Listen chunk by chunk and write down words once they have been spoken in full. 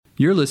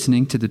You're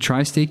listening to the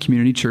Tri-State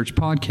Community Church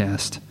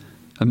Podcast,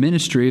 a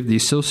ministry of the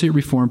Associate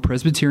Reformed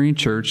Presbyterian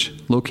Church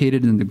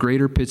located in the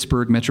greater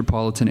Pittsburgh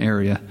metropolitan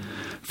area.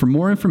 For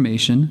more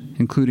information,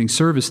 including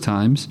service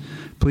times,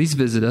 please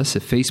visit us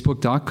at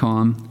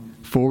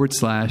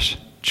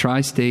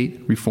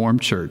facebook.com/Tri-State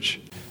Reformed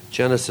Church.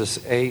 Genesis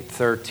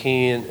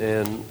 8:13,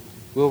 and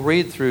we'll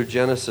read through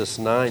Genesis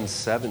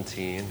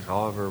 9:17.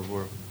 However,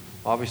 we're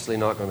obviously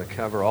not going to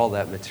cover all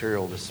that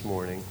material this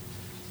morning.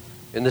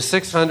 In the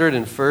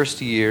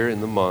 601st year,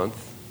 in the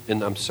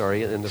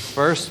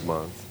first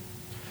month,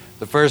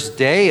 the first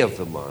day of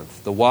the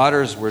month, the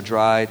waters were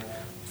dried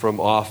from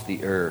off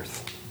the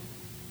earth.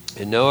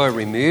 And Noah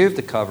removed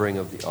the covering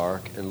of the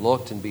ark and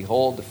looked, and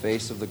behold, the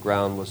face of the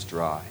ground was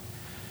dry.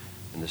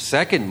 In the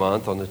second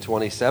month, on the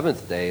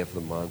 27th day of the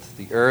month,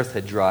 the earth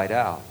had dried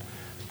out.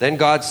 Then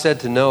God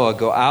said to Noah,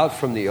 "Go out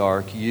from the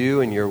ark,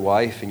 you and your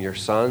wife and your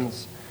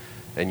sons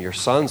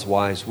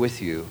wives with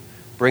you.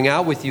 Bring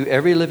out with you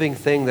every living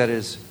thing that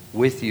is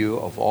with you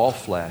of all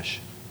flesh,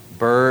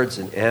 birds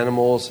and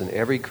animals and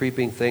every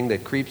creeping thing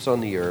that creeps on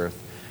the earth,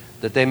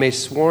 that they may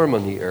swarm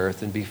on the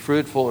earth and be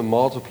fruitful and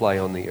multiply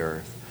on the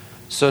earth."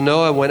 So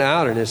Noah went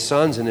out, and his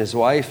sons and his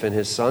wife and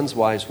his sons'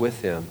 wives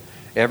with him.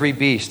 Every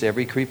beast,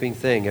 every creeping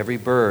thing, every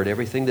bird,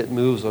 everything that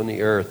moves on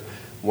the earth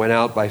went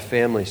out by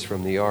families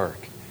from the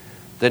ark.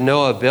 Then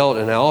Noah built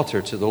an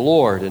altar to the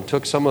Lord and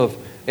took some of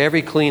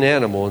every clean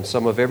animal and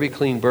some of every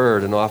clean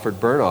bird and offered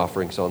burnt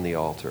offerings on the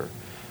altar.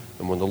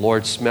 And when the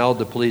Lord smelled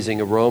the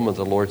pleasing aroma,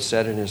 the Lord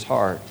said in his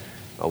heart,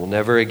 "I will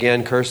never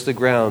again curse the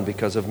ground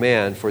because of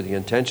man, for the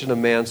intention of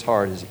man's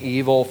heart is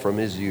evil from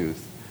his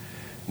youth.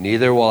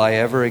 Neither will I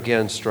ever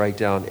again strike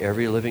down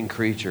every living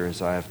creature as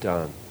I have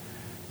done,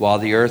 while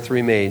the earth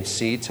remains,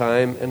 seed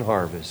time and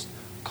harvest,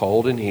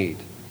 cold and heat,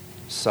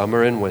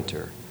 summer and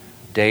winter,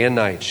 day and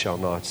night shall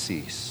not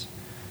cease."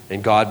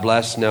 And God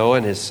blessed Noah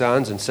and his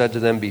sons and said to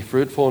them, "Be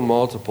fruitful and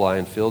multiply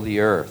and fill the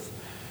earth.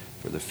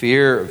 For the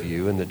fear of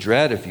you and the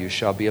dread of you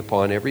shall be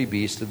upon every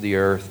beast of the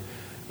earth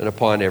and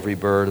upon every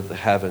bird of the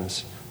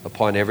heavens,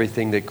 upon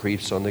everything that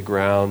creeps on the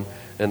ground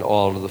and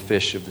all of the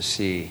fish of the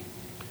sea.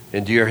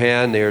 Into your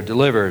hand they are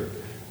delivered.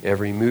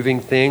 Every moving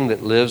thing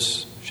that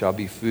lives shall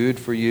be food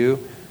for you.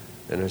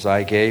 And as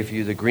I gave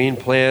you the green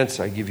plants,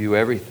 I give you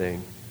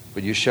everything.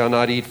 But you shall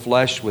not eat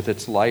flesh with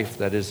its life,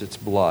 that is its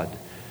blood.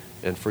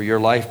 And for your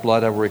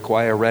lifeblood I will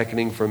require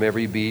reckoning from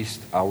every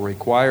beast. I will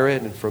require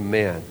it, and from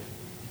man.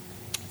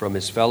 From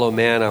his fellow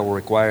man I will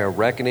require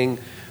reckoning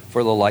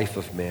for the life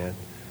of man.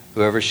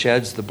 Whoever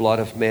sheds the blood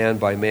of man,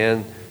 by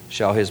man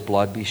shall his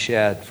blood be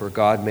shed. For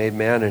God made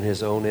man in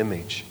his own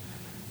image.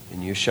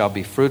 And you shall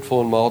be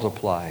fruitful and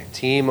multiply.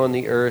 Teem on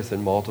the earth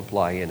and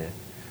multiply in it."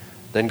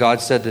 Then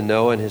God said to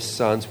Noah and his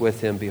sons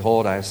with him,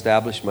 "Behold, I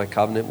establish my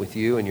covenant with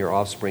you and your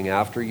offspring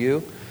after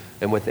you,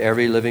 and with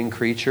every living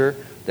creature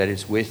that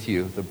is with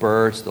you, the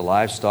birds, the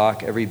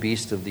livestock, every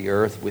beast of the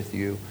earth with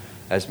you,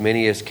 as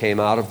many as came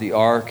out of the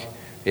ark,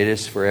 it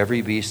is for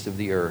every beast of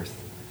the earth.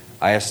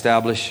 I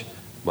establish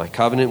my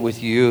covenant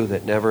with you,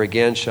 that never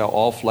again shall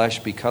all flesh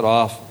be cut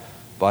off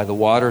by the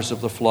waters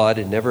of the flood,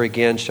 and never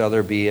again shall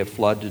there be a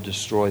flood to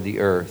destroy the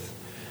earth."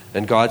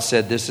 And God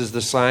said, "This is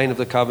the sign of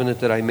the covenant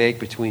that I make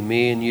between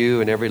me and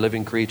you and every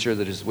living creature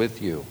that is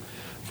with you,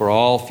 for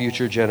all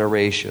future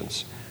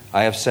generations.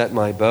 I have set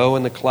my bow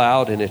in the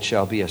cloud, and it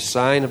shall be a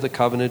sign of the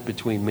covenant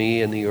between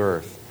me and the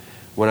earth.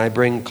 When I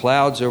bring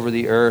clouds over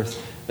the earth,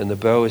 and the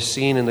bow is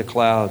seen in the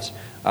clouds,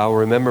 I will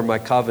remember my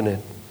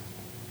covenant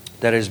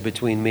that is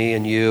between me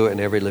and you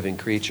and every living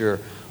creature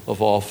of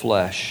all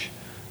flesh.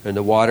 And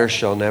the waters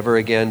shall never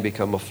again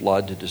become a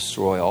flood to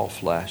destroy all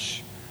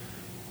flesh.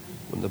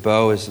 When the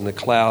bow is in the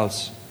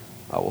clouds,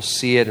 I will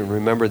see it and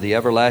remember the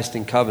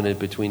everlasting covenant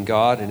between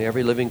God and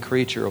every living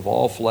creature of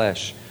all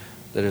flesh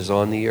that is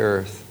on the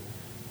earth."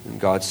 And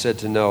God said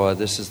to Noah,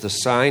 "This is the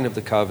sign of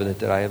the covenant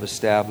that I have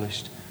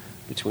established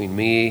between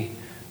me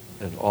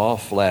and all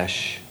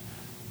flesh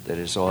that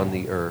is on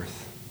the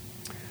earth."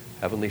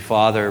 Heavenly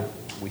Father,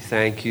 we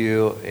thank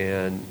you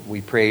and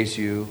we praise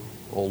you,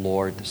 O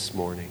Lord, this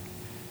morning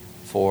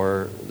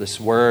for this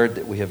word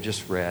that we have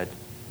just read,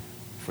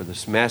 for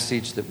this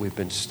message that we've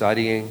been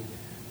studying.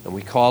 And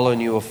we call on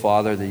you, O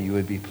Father, that you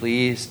would be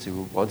pleased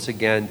to once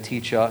again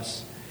teach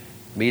us,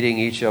 meeting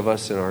each of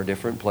us in our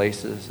different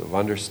places of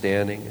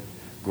understanding and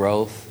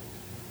growth.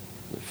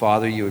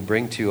 Father, you would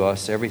bring to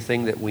us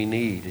everything that we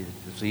need,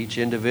 as each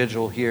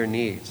individual here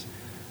needs.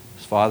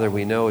 Father,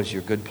 we know is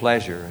your good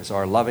pleasure, as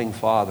our loving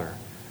Father.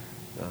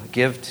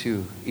 Give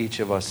to each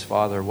of us,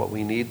 Father, what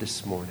we need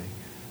this morning.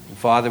 And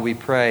Father, we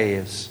pray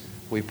as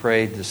we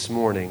prayed this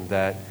morning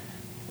that,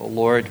 oh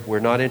Lord, we're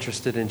not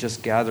interested in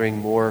just gathering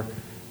more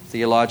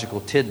theological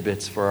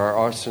tidbits for our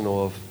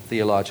arsenal of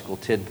theological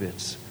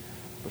tidbits.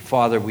 But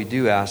Father, we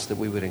do ask that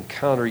we would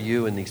encounter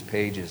you in these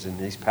pages, in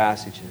these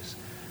passages.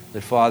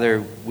 That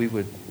Father, we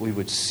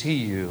would see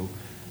you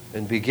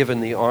and be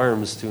given the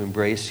arms to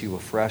embrace you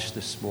afresh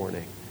this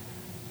morning.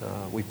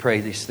 We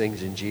pray these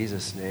things in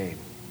Jesus' name.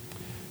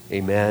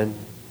 Amen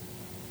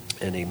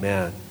and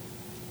amen.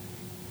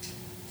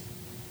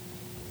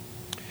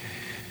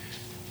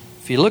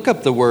 If you look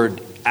up the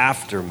word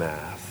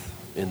aftermath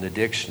in the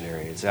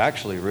dictionary, it's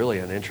actually really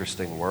an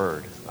interesting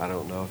word. I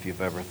don't know if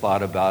you've ever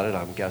thought about it.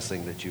 I'm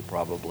guessing that you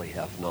probably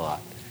have not.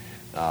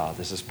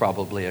 This is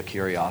probably a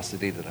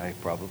curiosity that I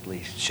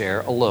probably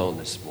share alone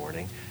this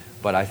morning.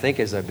 But I think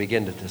as I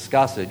begin to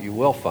discuss it, you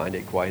will find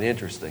it quite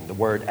interesting. The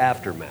word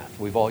aftermath.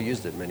 We've all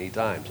used it many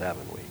times,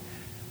 haven't we?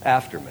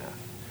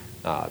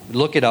 Aftermath.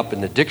 Look it up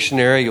in the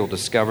dictionary. You'll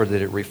discover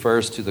that it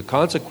refers to the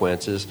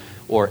consequences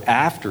or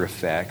after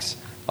effects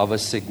of a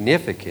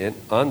significant,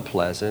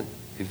 unpleasant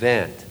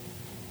event.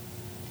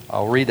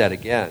 I'll read that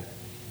again.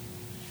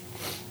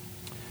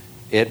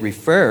 It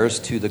refers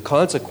to the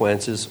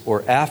consequences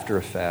or after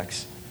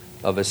effects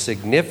of a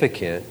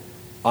significant,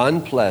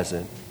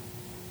 unpleasant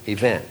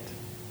event.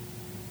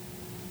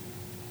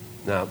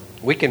 Now,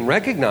 we can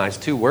recognize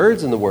two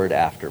words in the word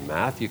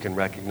aftermath. You can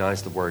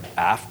recognize the word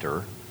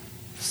after,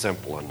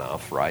 simple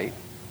enough, right?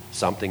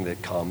 Something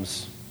that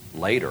comes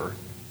later.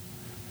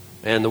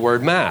 And the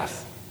word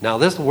math. Now,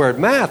 this word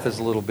math is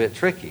a little bit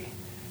tricky.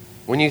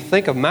 When you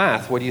think of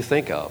math, what do you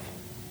think of?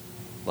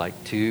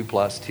 Like 2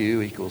 plus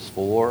 2 equals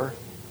 4?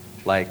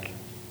 Like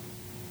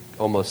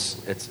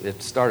almost,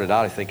 it started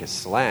out, I think, as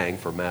slang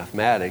for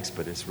mathematics,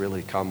 but it's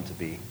really come to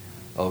be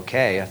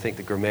okay. I think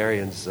the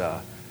grammarians,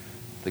 the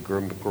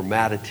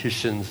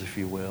grammaticians, if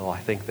you will, I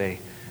think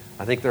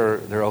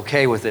they're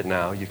okay with it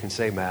now. You can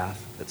say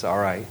math. It's all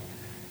right.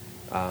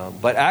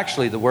 But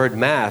actually, the word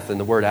math and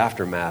the word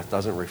aftermath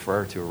doesn't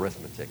refer to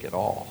arithmetic at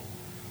all.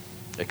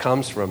 It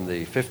comes from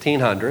the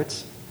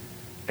 1500s,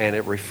 and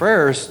it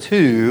refers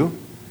to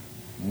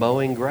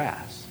mowing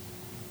grass.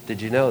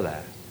 Did you know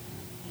that?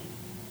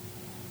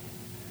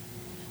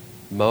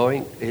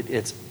 Mowing,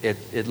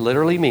 it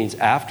literally means,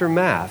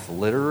 aftermath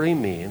literally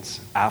means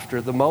after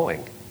the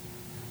mowing,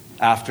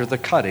 after the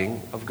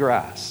cutting of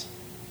grass.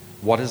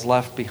 What is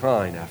left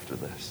behind after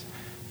this?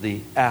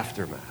 The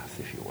aftermath,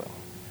 if you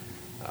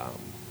will.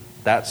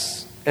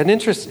 That's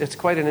it's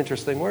quite an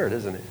interesting word,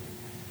 isn't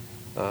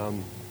it?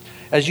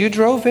 As you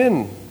drove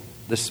in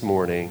this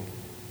morning,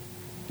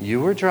 you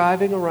were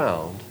driving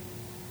around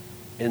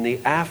in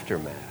the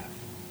aftermath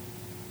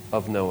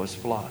of Noah's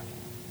flood.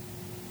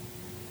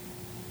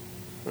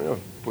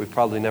 We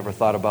probably never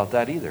thought about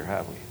that either,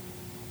 have we?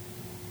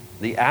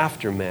 The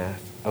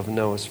aftermath of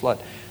Noah's flood.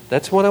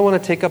 That's what I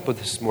want to take up with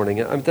this morning.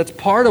 That's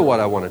part of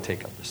what I want to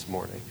take up this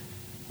morning.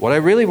 What I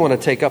really want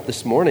to take up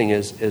this morning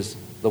is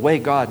the way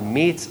God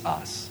meets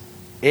us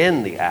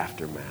in the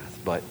aftermath.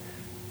 But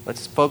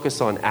let's focus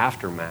on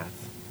aftermath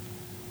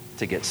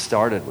to get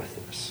started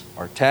with this.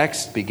 Our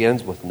text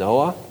begins with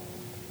Noah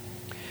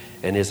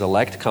and his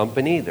elect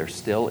company. They're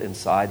still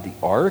inside the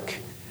ark.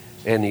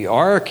 And the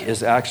ark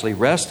is actually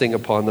resting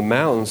upon the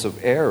mountains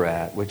of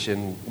Ararat, which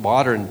in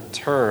modern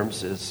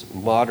terms is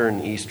modern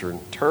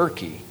eastern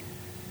Turkey.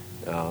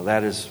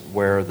 That is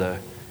where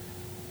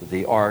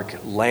the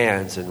ark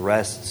lands and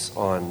rests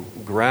on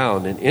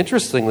ground. And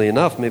interestingly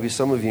enough, maybe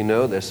some of you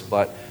know this,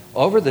 but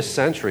over the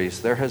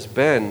centuries there has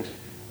been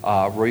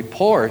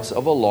reports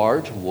of a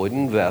large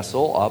wooden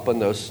vessel up on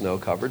those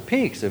snow-covered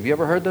peaks. Have you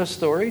ever heard those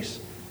stories?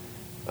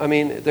 I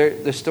mean,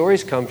 the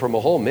stories come from a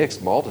whole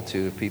mixed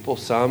multitude of people.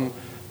 Some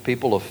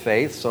people of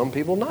faith, some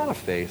people not of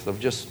faith,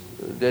 of just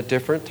at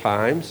different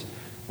times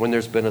when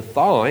there's been a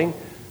thawing,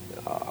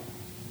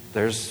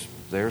 there's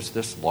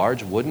this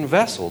large wooden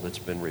vessel that's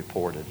been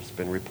reported. It's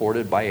been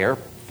reported by Air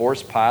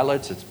Force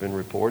pilots. It's been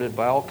reported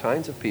by all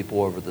kinds of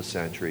people over the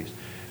centuries.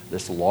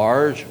 This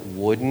large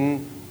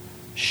wooden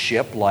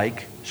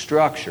ship-like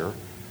structure,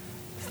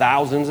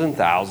 thousands and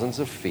thousands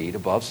of feet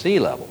above sea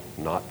level.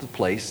 Not the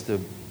place to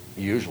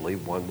usually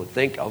one would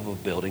think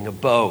of building a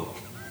boat.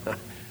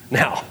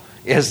 Now,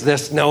 is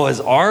this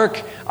Noah's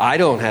Ark? I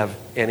don't have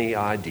any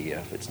idea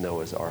if it's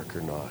Noah's Ark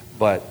or not.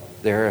 But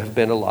there have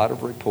been a lot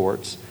of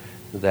reports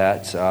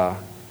that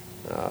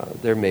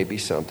there may be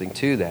something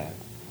to that.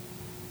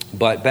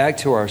 But back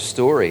to our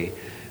story.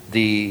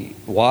 The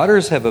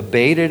waters have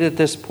abated at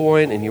this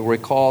point, and you'll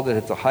recall that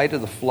at the height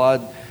of the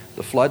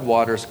flood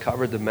waters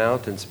covered the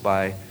mountains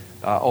by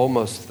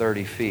almost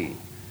 30 feet.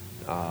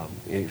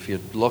 If you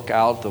look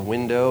out the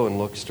window and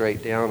look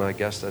straight down, I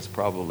guess that's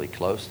probably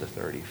close to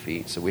 30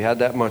 feet. So we had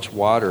that much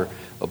water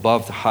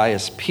above the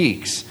highest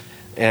peaks.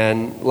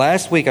 And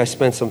last week I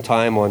spent some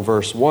time on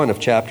verse 1 of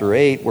chapter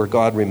 8, where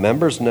God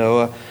remembers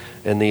Noah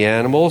and the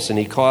animals, and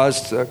he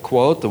caused,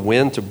 quote, the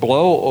wind to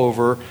blow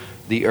over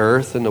the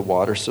earth, and the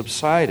water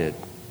subsided.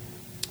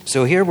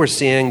 So here we're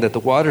seeing that the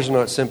water's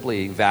not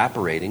simply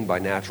evaporating by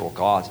natural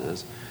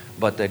causes,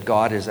 but that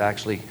God is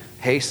actually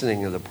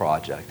hastening the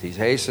project. He's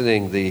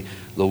hastening the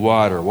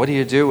water. What do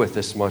you do with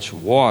this much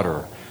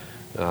water?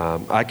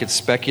 I could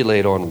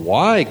speculate on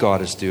why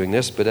God is doing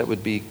this, but that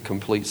would be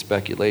complete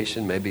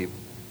speculation. Maybe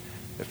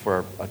if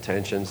our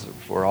attentions,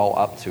 if we're all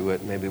up to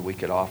it, maybe we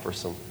could offer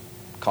some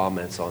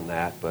comments on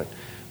that, but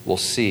we'll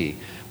see.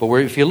 But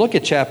if you look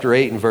at chapter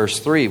 8 and verse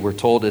 3, we're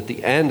told at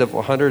the end of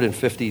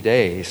 150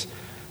 days,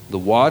 the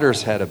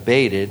waters had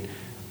abated.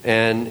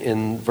 And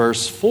in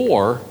verse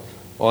 4,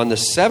 on the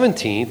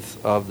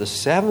 17th of the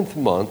 7th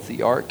month,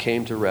 the ark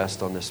came to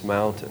rest on this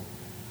mountain.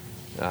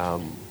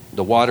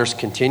 The waters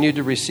continued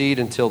to recede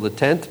until the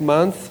 10th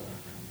month.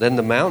 Then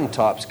the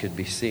mountaintops could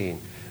be seen.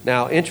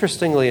 Now,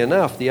 interestingly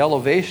enough, the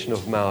elevation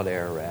of Mount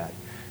Ararat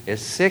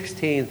is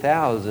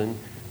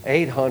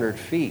 16,800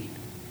 feet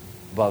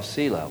above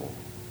sea level.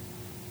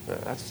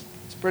 It's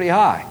pretty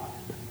high.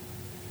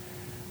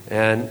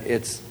 And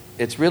it's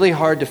really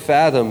hard to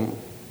fathom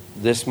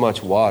this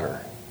much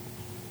water.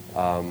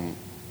 For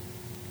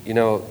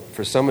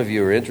some of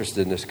you who are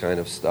interested in this kind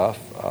of stuff,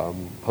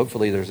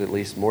 hopefully there's at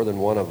least more than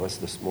one of us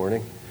this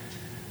morning.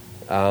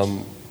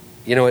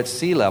 At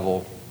sea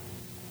level,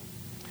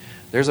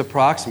 there's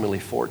approximately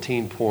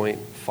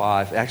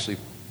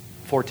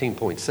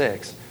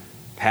 14.6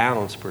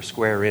 pounds per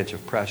square inch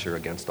of pressure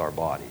against our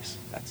bodies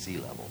at sea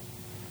level.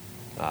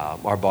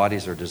 Our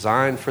bodies are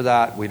designed for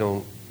that. We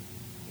don't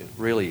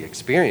really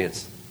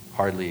experience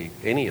hardly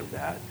any of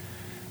that.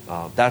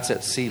 That's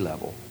at sea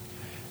level.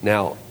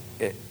 Now,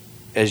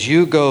 as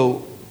you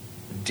go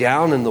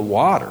down in the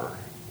water,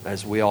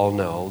 as we all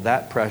know,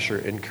 that pressure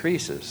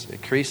increases. It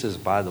increases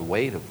by the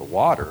weight of the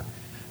water.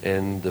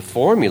 And the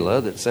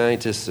formula that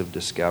scientists have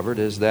discovered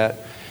is that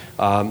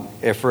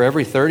if for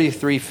every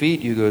 33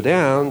 feet you go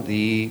down,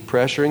 the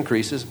pressure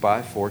increases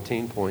by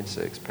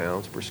 14.6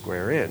 pounds per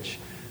square inch.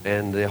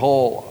 And the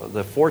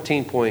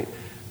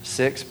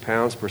 14.6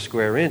 pounds per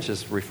square inch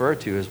is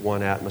referred to as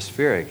 1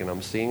 atmospheric. And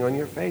I'm seeing on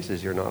your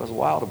faces you're not as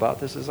wild about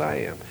this as I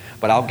am.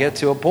 But I'll get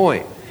to a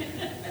point.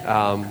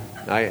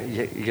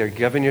 You're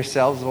giving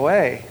yourselves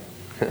away.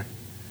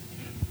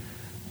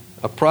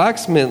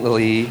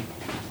 Approximately,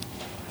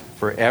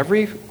 for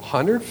every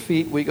 100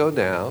 feet we go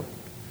down,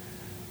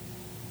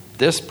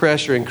 this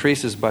pressure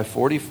increases by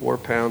 44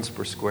 pounds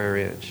per square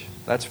inch.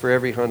 That's for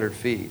every 100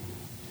 feet.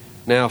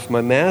 Now, if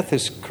my math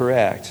is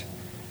correct,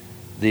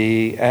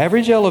 the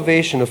average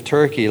elevation of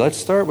Turkey, let's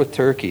start with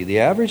Turkey. The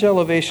average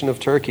elevation of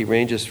Turkey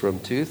ranges from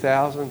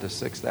 2,000 to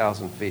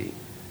 6,000 feet.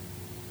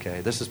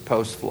 Okay, this is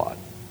post-flood.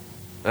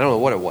 I don't know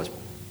what it was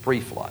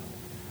pre-flood,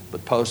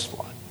 but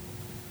post-flood.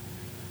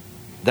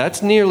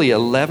 That's nearly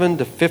 11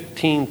 to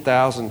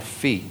 15,000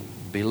 feet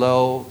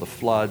below the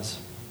flood's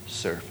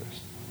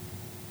surface.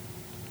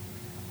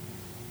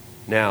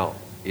 Now,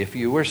 if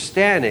you were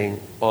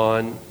standing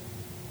on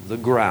the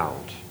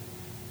ground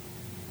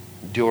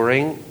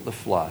during the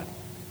flood,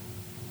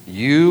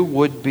 you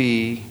would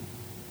be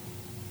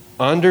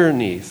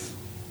underneath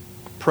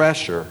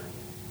pressure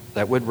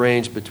that would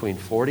range between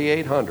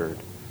 4,800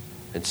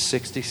 and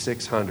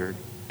 6,600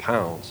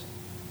 pounds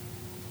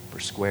per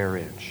square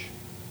inch.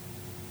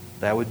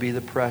 That would be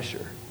the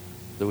pressure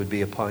that would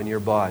be upon your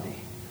body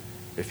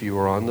if you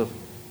were on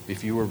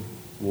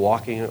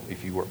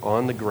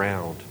the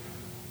ground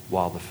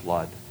while the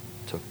flood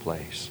took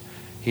place.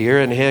 Here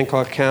in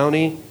Hancock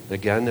County,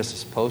 again, this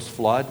is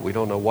post-flood. We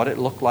don't know what it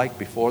looked like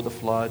before the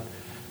flood,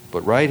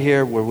 but right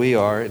here where we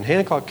are in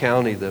Hancock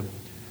County, the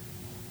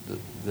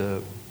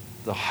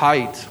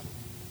height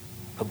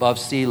above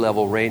sea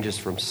level ranges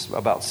from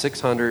about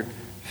 600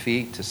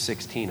 feet to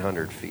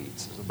 1,600 feet.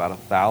 So it's about a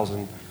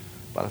 1,000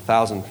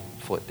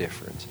 foot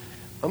difference.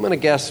 I'm going to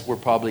guess we're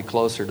probably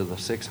closer to the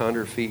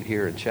 600 feet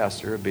here in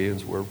Chester,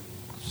 being we're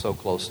so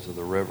close to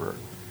the river.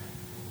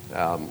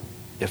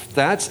 If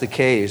that's the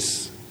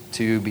case,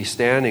 to be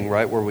standing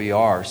right where we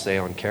are, say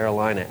on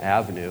Carolina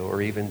Avenue,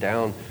 or even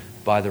down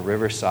by the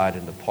riverside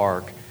in the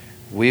park,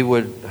 we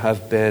would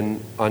have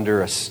been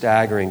under a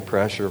staggering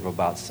pressure of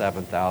about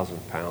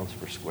 7,000 pounds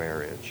per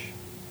square inch.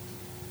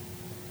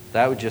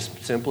 That would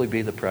just simply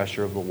be the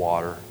pressure of the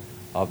water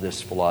of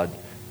this flood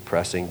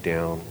pressing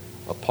down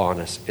upon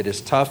us. It is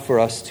tough for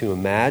us to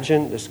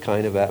imagine this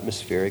kind of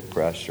atmospheric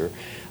pressure.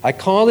 I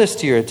call this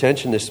to your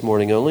attention this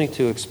morning only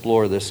to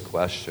explore this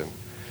question.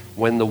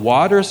 When the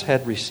waters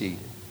had receded,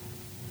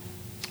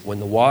 when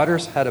the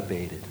waters had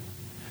abated,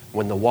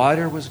 when the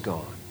water was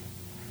gone,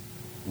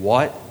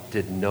 what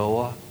did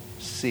Noah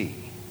see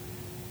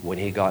when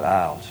he got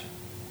out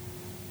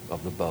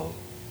of the boat?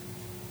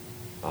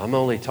 I'm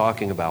only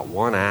talking about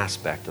one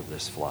aspect of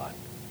this flood,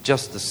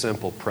 just the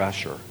simple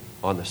pressure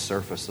on the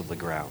surface of the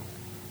ground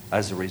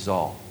as a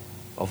result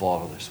of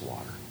all of this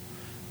water.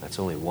 That's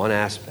only one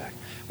aspect.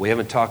 We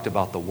haven't talked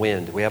about the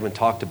wind. We haven't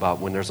talked about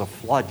when there's a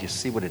flood, you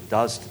see what it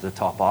does to the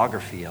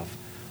topography of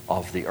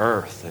the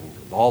earth and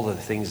all the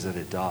things that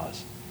it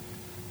does.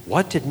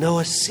 What did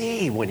Noah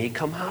see when he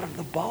come out of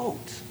the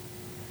boat?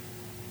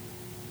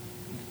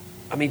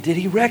 I mean, did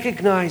he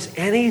recognize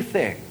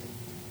anything?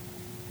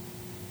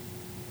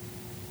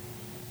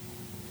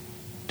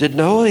 Did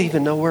Noah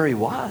even know where he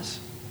was?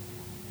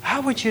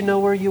 How would you know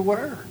where you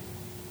were?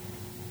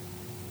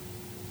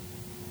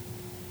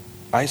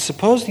 I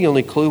suppose the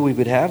only clue we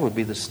would have would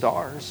be the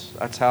stars.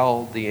 That's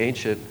how the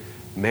ancient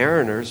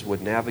mariners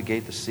would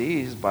navigate the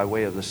seas, by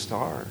way of the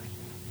stars.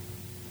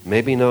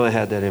 Maybe Noah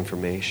had that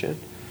information.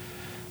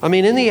 I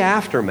mean, in the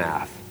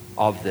aftermath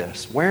of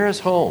this, where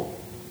is home?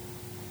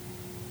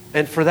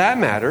 And for that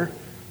matter,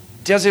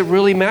 does it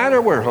really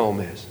matter where home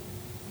is?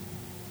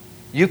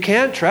 You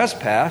can't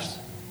trespass.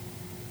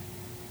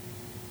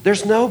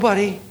 There's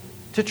nobody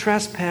to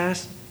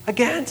trespass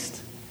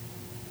against.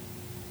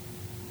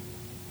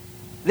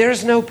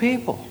 there's no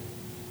people.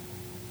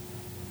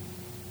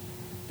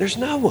 There's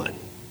no one.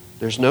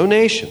 There's no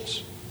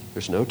nations.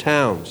 There's no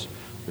towns.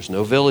 There's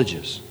no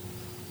villages.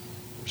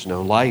 There's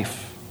no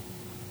life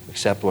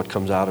except what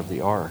comes out of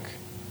the ark.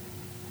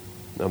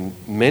 Now,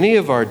 many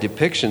of our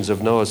depictions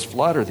of Noah's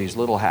flood are these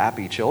little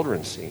happy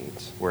children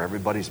scenes where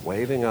everybody's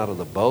waving out of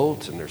the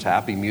boat and there's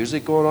happy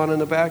music going on in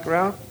the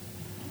background.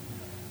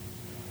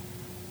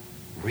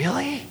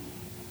 Really?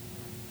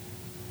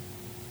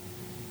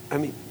 I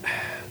mean,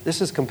 this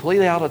is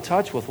completely out of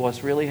touch with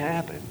what's really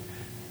happened.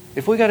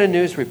 If we got a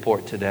news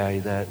report today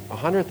that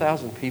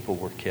 100,000 people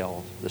were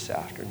killed this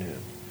afternoon,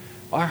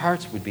 our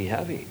hearts would be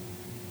heavy.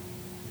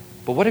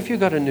 But what if you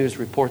got a news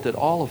report that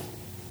all of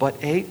but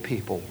 8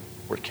 people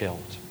were killed?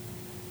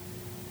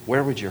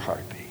 Where would your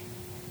heart be?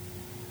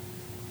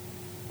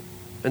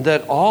 And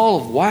that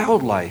all of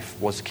wildlife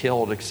was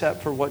killed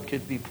except for what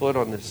could be put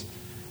on this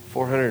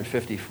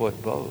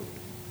 450-foot boat.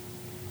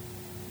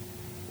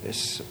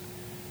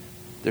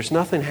 There's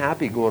nothing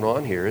happy going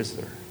on here, is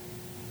there?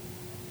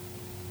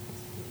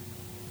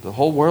 The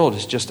whole world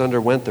has just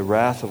underwent the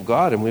wrath of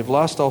God, and we've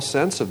lost all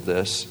sense of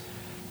this.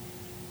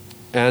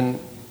 And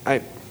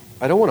I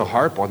don't want to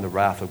harp on the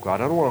wrath of God.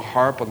 I don't want to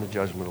harp on the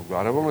judgment of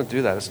God. I don't want to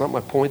do that. It's not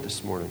my point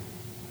this morning.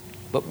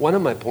 But one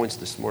of my points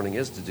this morning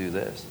is to do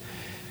this,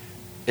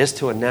 is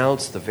to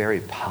announce the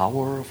very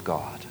power of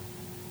God,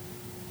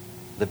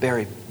 the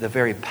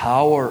very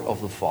power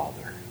of the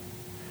Father.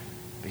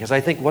 Because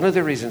I think one of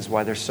the reasons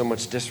why there's so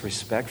much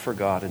disrespect for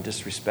God and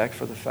disrespect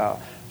for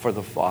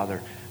the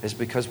Father is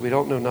because we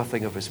don't know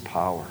nothing of His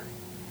power.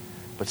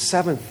 But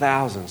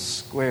 7,000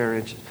 square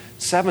inches,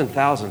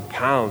 7,000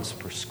 pounds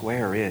per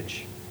square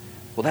inch.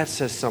 Well, that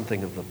says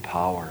something of the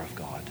power of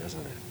God,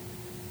 doesn't it?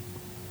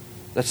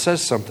 That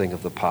says something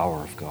of the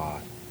power of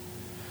God.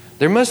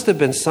 There must have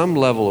been some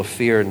level of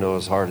fear in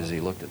Noah's heart as he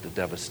looked at the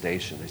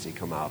devastation as he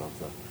come out of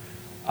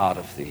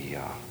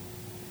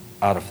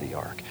the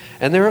ark.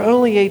 And there are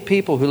only 8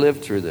 people who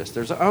lived through this.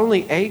 There's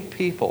only 8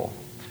 people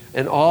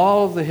in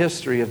all of the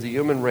history of the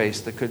human race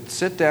that could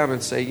sit down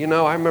and say,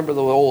 I remember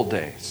the old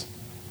days.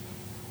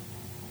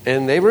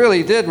 And they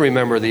really did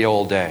remember the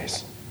old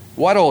days.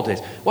 What old days?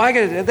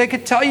 Well, they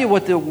could tell you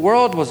what the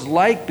world was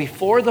like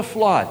before the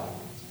flood.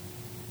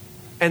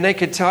 And they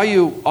could tell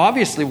you,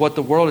 obviously, what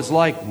the world is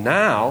like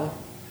now.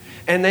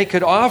 And they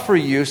could offer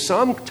you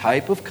some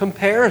type of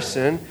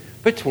comparison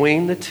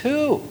between the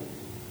two.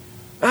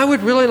 I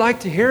would really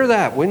like to hear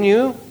that, wouldn't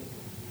you?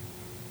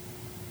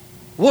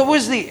 What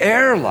was the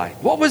air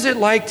like? What was it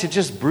like to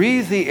just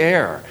breathe the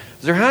air?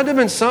 There had to have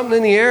been something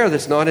in the air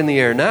that's not in the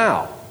air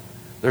now.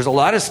 There's a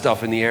lot of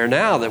stuff in the air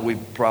now that we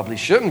probably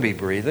shouldn't be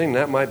breathing.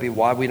 That might be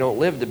why we don't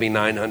live to be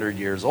 900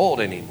 years old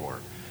anymore.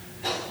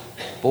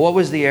 But what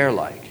was the air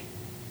like?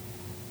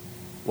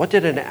 What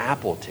did an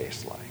apple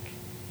taste like?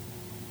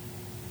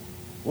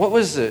 What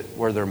was it?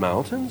 Were there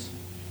mountains?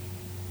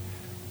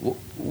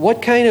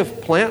 What kind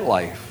of plant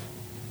life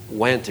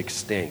went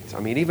extinct?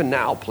 I mean, even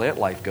now, plant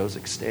life goes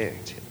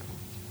extinct.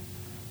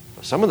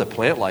 Some of the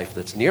plant life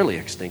that's nearly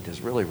extinct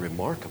is really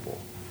remarkable.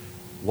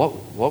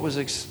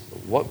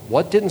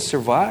 What didn't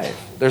survive?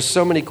 There's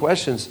so many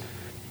questions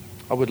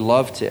I would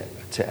love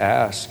to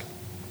ask.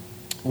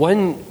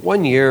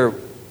 One year,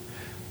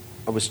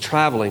 I was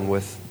traveling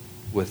with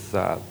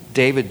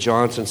David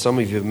Johnson. Some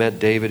of you have met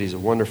David. He's a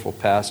wonderful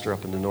pastor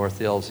up in the North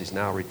Hills. He's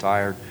now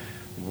retired.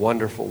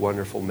 Wonderful,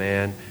 wonderful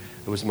man.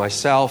 It was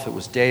myself, it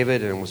was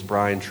David, and it was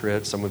Brian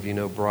Tritt. Some of you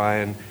know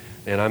Brian.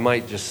 And I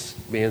might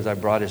just, being as I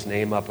brought his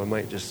name up, I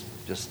might just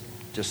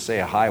say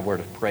a high word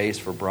of praise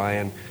for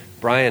Brian.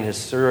 Brian has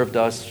served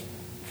us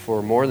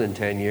for more than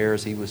 10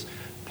 years. He's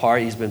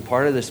been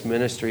part of this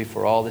ministry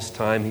for all this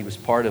time. He was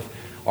part of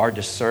our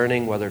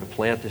discerning whether to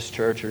plant this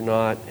church or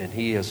not. And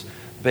he has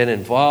been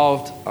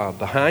involved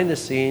behind the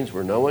scenes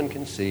where no one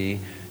can see.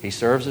 He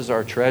serves as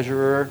our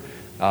treasurer.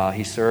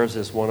 He serves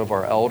as one of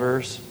our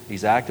elders.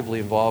 He's actively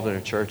involved in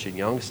a church in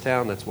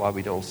Youngstown. That's why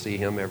we don't see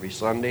him every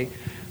Sunday.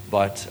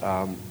 But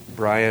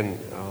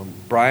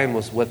Brian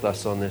was with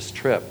us on this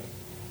trip.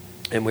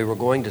 And we were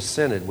going to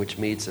Synod, which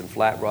meets in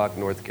Flat Rock,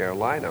 North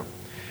Carolina.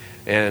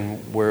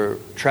 And we're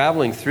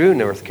traveling through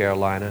North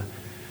Carolina,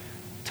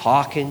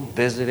 talking,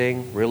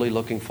 visiting, really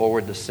looking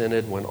forward to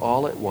Synod, when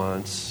all at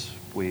once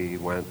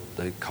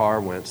the car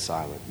went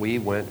silent. We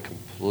went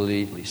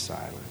completely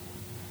silent.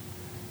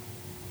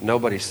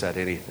 Nobody said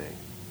anything,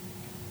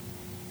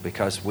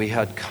 because we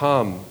had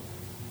come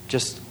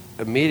just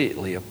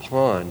immediately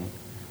upon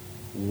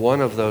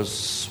one of those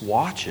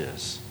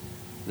swatches.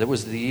 That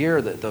was the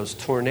year that those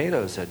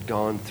tornadoes had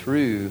gone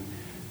through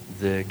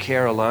the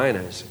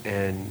Carolinas,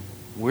 and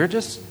we're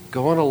just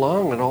going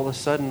along, and all of a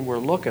sudden we're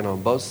looking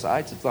on both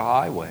sides of the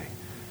highway,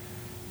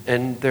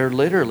 and there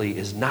literally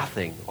is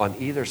nothing on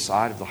either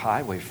side of the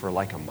highway for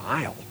like a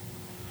mile.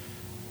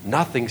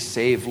 Nothing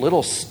save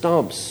little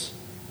stumps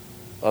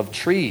of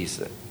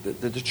trees.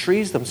 The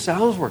trees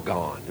themselves were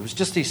gone. It was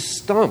just these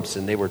stumps,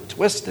 and they were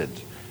twisted.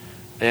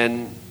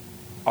 And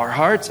our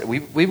hearts,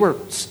 we were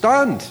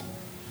stunned.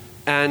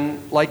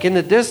 And like in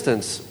the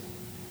distance,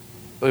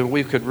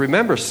 we could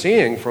remember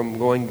seeing from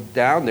going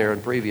down there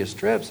in previous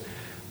trips.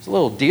 It's a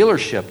little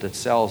dealership that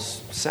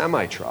sells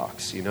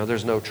semi-trucks.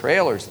 There's no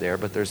trailers there,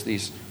 but there's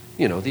these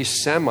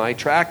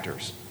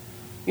semi-tractors.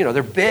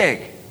 They're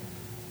big.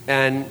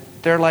 And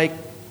they're like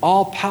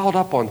all piled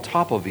up on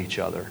top of each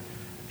other.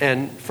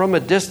 And from a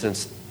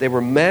distance, they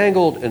were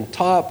mangled and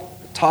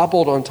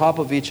toppled on top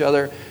of each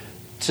other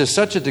to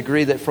such a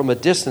degree that from a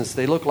distance,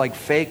 they looked like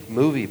fake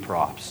movie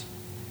props.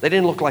 They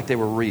didn't look like they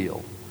were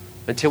real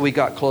until we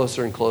got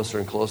closer and closer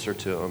and closer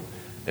to them.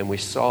 And we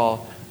saw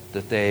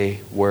that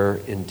they were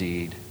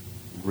indeed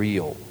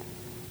real.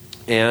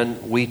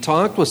 And we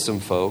talked with some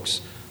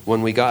folks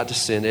when we got to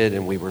Synod,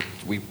 and we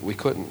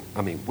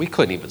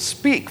couldn't even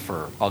speak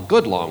for a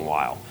good long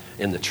while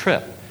in the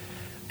trip.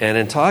 And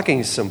in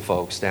talking to some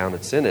folks down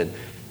at Synod,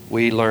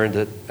 we learned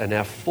that an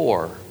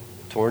F4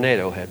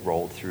 tornado had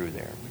rolled through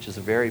there, which is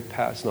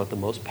it's not the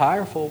most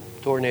powerful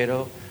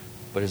tornado,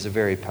 but it's a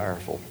very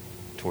powerful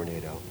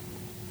tornado.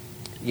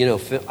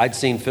 I'd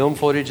seen film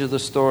footage of the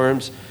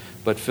storms,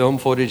 but film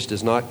footage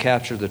does not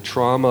capture the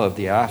trauma of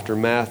the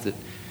aftermath.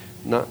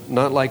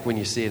 Not like when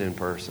you see it in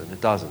person.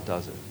 It doesn't,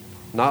 does it?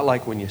 Not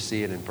like when you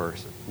see it in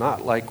person.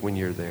 Not like when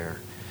you're there.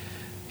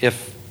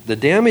 If the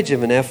damage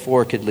of an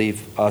F4 could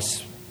leave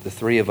us, the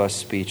three of us,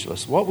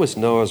 speechless, what was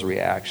Noah's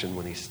reaction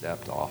when he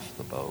stepped off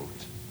the boat?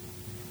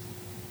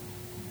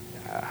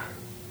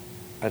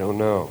 I don't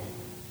know.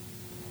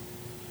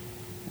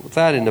 With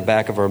that in the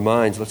back of our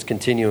minds, let's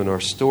continue in our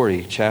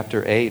story.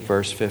 Chapter 8,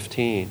 verse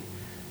 15.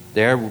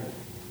 There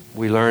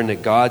we learn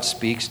that God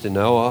speaks to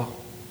Noah.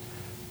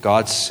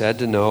 God said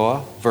to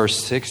Noah,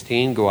 verse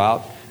 16, go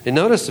out. And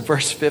notice the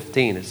verse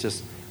 15, it's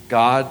just,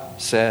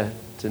 God said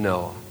to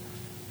Noah.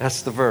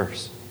 That's the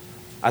verse.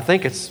 I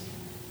think it's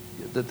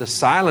that the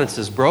silence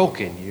is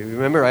broken. You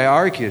remember I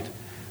argued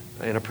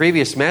in a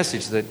previous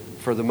message that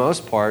for the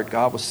most part,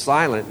 God was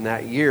silent in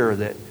that year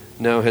that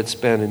Noah had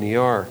spent in the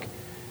ark.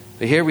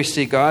 But here we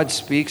see God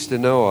speaks to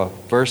Noah.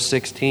 Verse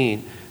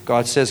 16,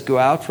 God says, go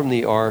out from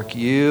the ark,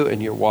 you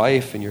and your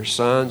wife and your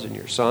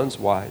sons'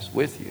 wives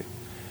with you.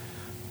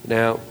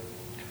 Now,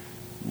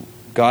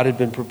 God had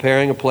been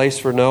preparing a place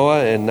for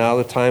Noah, and now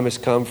the time has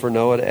come for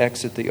Noah to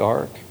exit the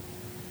ark.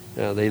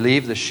 Now, they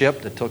leave the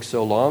ship that took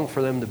so long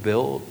for them to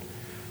build.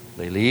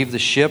 They leave the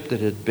ship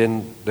that had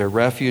been their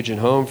refuge and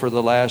home for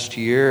the last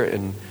year,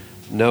 and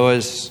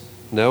Noah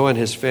and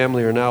his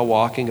family are now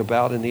walking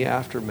about in the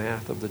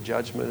aftermath of the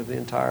judgment of the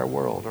entire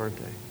world, aren't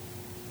they?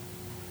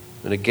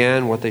 And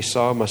again, what they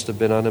saw must have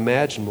been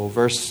unimaginable.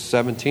 Verse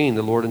 17,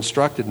 the Lord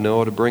instructed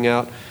Noah to bring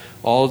out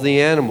all of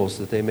the animals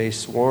that they may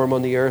swarm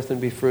on the earth and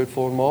be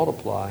fruitful and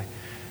multiply.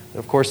 And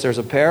of course, there's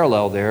a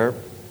parallel there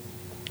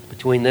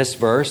between this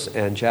verse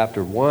and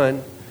chapter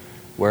 1,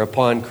 where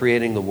upon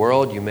creating the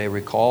world, you may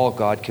recall,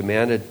 God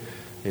commanded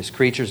His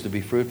creatures to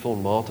be fruitful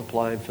and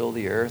multiply and fill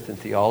the earth. In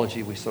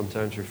theology, we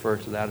sometimes refer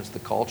to that as the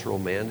cultural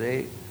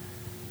mandate.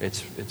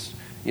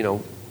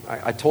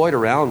 I toyed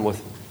around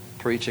with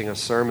preaching a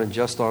sermon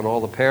just on all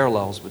the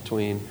parallels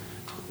between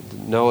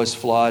Noah's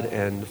flood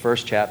and the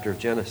first chapter of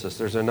Genesis.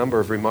 There's a number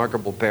of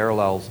remarkable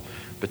parallels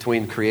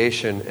between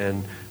creation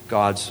and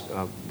God's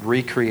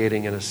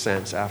recreating, in a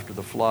sense, after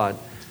the flood.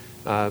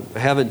 I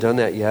haven't done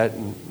that yet,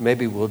 and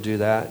maybe we'll do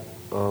that.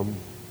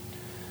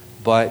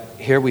 But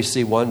here we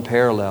see one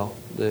parallel,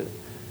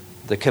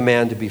 the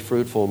command to be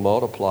fruitful and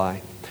multiply.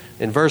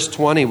 In verse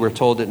 20, we're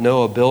told that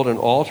Noah built an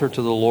altar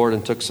to the Lord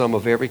and took some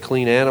of every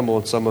clean animal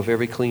and some of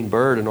every clean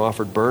bird and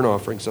offered burnt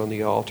offerings on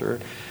the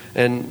altar.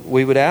 And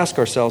we would ask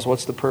ourselves,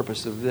 what's the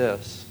purpose of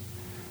this?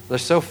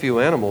 There's so few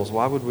animals.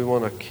 Why would we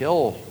want to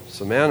kill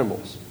some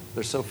animals?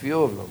 There's so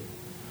few of them.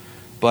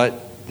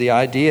 But the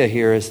idea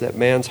here is that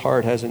man's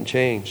heart hasn't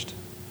changed.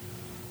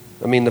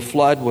 I mean, the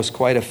flood was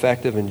quite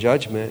effective in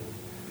judgment,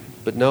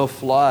 but no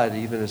flood,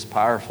 even as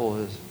powerful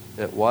as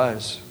it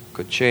was,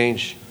 could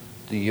change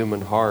the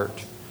human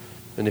heart.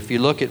 And if you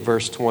look at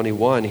verse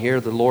 21, here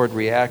the Lord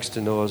reacts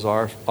to Noah's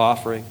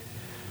offering.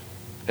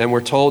 And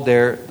we're told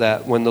there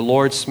that when the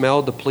Lord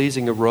smelled the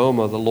pleasing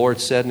aroma, the Lord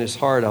said in his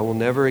heart, I will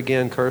never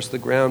again curse the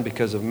ground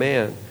because of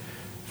man,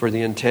 for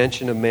the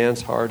intention of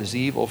man's heart is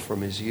evil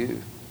from his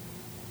youth.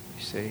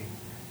 You see,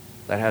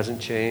 that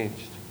hasn't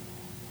changed.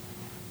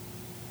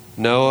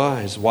 Noah,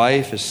 his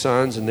wife, his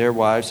sons, and their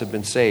wives have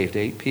been saved.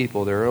 8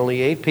 people. There are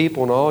only 8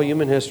 people in all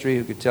human history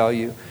who could tell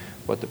you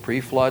what the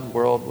pre-flood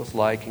world was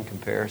like in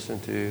comparison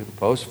to the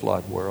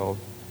post-flood world.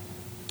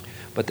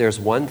 But there's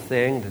one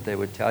thing that they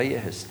would tell you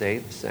has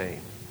stayed the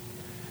same,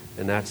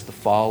 and that's the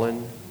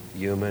fallen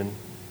human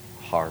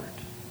heart.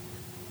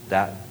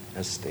 That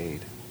has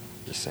stayed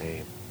the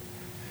same.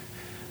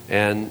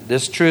 And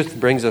this truth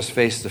brings us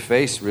face to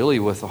face really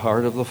with the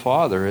heart of the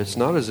Father. It's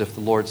not as if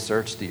the Lord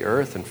searched the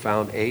earth and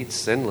found 8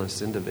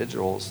 sinless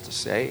individuals to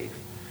save.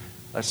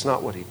 That's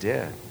not what he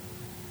did.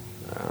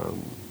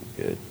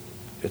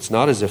 It's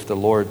not as if the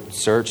Lord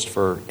searched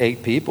for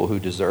 8 people who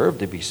deserved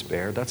to be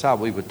spared. That's how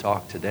we would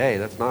talk today.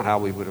 That's not how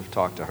we would have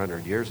talked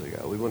 100 years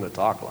ago. We wouldn't have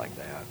talked like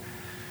that.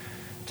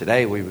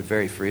 Today we would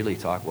very freely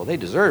talk, well, they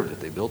deserved it.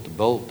 They built the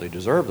boat. They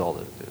deserved all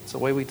that. It's the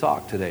way we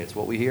talk today. It's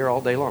what we hear all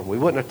day long. We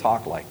wouldn't have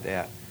talked like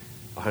that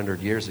 100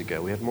 years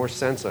ago. We had more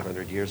sense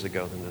 100 years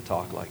ago than to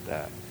talk like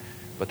that.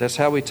 But that's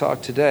how we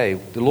talk today.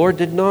 The Lord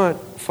did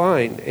not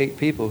find 8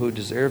 people who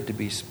deserved to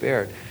be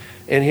spared.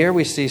 And here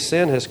we see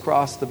sin has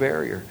crossed the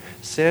barrier.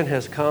 Sin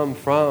has come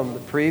from the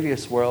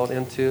previous world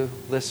into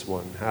this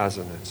one,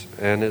 hasn't it?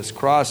 And it's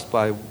crossed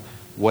by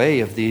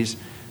way of these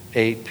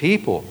 8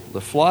 people.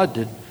 The flood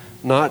did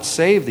not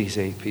save these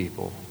 8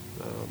 people.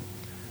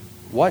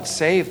 What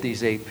saved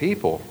these 8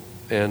 people?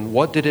 And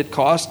what did it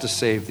cost to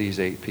save these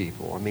 8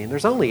 people? I mean,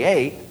 there's only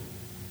 8.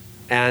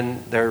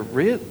 And they're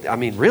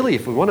really,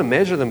 if we want to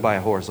measure them by a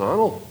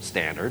horizontal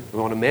standard, we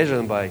want to measure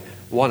them by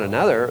one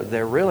another,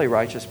 they're really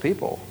righteous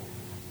people.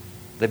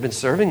 They've been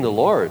serving the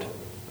Lord.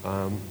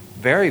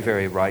 Very,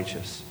 very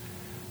righteous.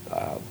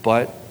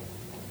 But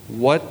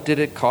what did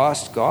it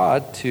cost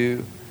God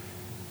to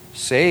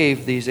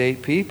save these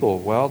 8 people?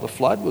 Well, the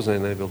flood was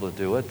unable to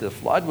do it. The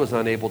flood was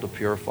unable to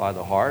purify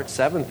the heart.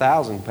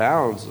 7,000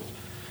 pounds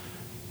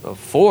of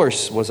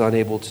force was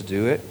unable to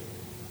do it.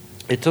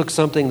 It took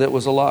something that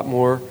was a lot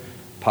more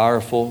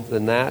powerful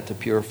than that to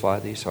purify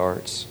these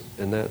hearts.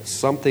 And that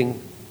something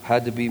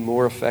had to be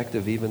more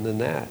effective even than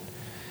that.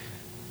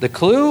 The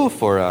clue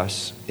for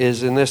us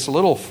is in this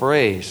little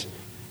phrase,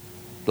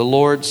 the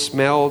Lord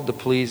smelled the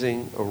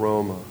pleasing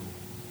aroma.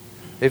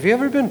 Have you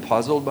ever been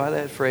puzzled by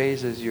that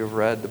phrase as you've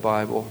read the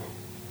Bible?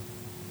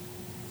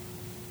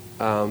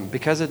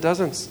 Because it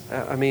doesn't,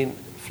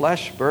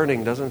 flesh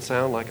burning doesn't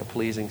sound like a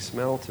pleasing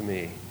smell to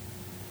me.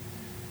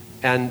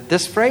 And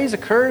this phrase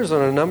occurs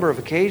on a number of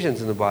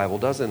occasions in the Bible,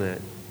 doesn't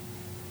it?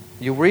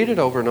 You read it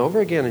over and over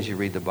again as you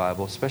read the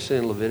Bible, especially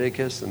in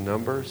Leviticus and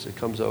Numbers. It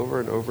comes over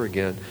and over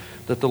again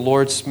that the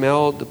Lord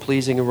smelled the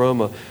pleasing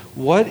aroma.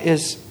 What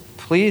is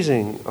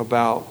pleasing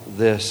about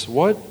this?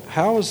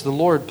 How is the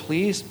Lord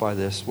pleased by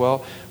this?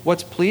 Well,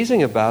 what's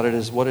pleasing about it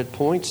is what it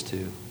points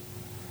to.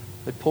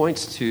 It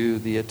points to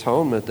the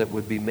atonement that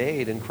would be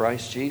made in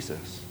Christ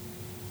Jesus.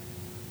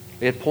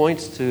 It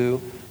points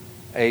to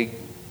a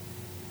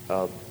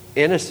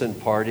innocent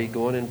party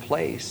going in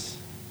place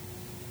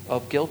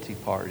of guilty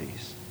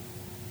parties.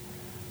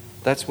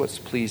 That's what's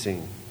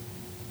pleasing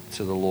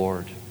to the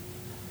Lord.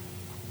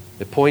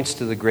 It points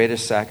to the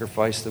greatest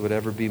sacrifice that would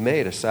ever be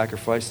made, a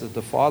sacrifice that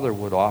the Father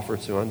would offer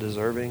to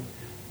undeserving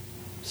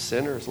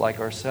sinners like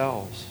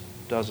ourselves,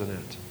 doesn't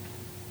it?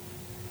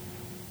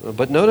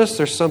 But notice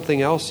there's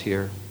something else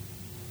here.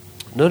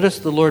 Notice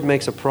the Lord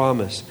makes a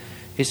promise.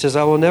 He says,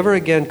 I will never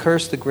again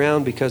curse the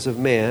ground because of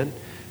man,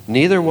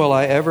 neither will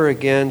I ever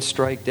again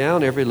strike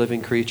down every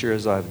living creature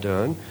as I've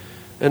done.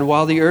 And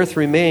while the earth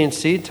remains,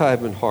 seed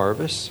time and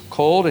harvest,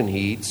 cold and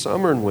heat,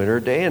 summer and winter,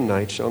 day and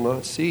night shall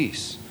not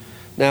cease.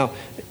 Now,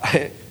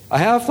 I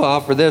have to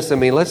offer this.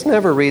 Let's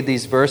never read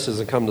these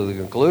verses and come to the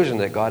conclusion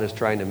that God is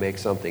trying to make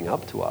something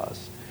up to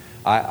us.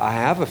 I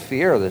have a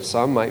fear that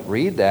some might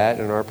read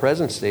that in our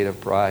present state of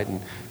pride and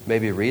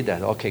maybe read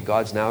that, okay,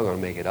 God's now going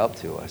to make it up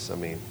to us.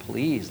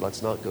 Please,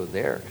 let's not go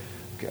there.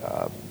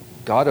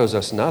 God owes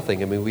us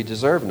nothing. We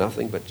deserve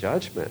nothing but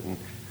judgment. And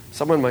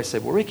someone might say,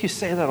 well, Rick, you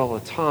say that all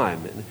the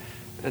time.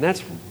 And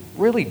that's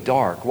really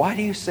dark. Why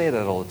do you say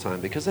that all the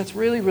time? Because that's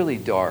really, really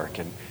dark.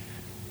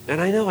 And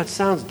I know it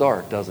sounds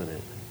dark, doesn't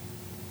it?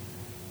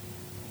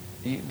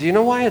 Do you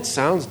know why it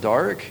sounds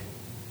dark?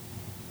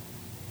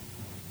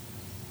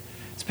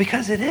 It's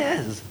because it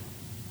is.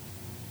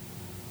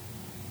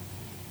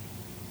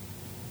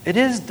 It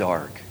is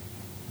dark.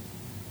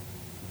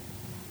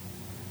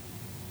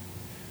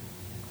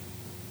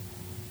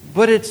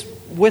 But it's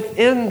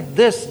within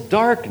this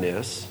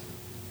darkness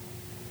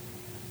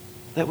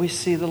that we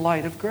see the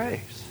light of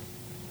grace.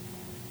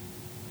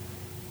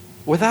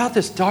 Without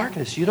this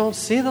darkness, you don't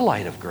see the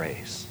light of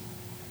grace.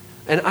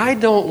 And I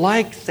don't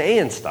like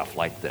saying stuff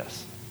like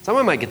this.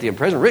 Someone might get the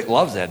impression, Rick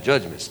loves that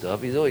judgment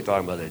stuff. He's only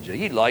talking about that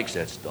judgment. He likes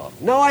that stuff.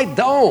 No, I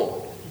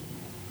don't.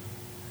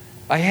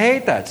 I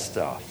hate that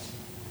stuff.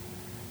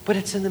 But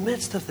it's in the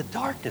midst of the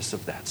darkness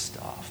of that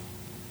stuff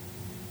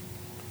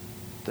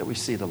that we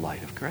see the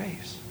light of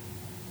grace.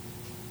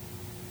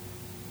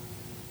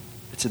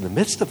 It's in the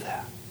midst of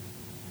that.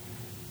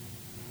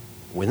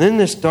 Within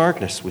this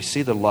darkness, we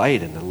see the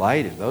light, and the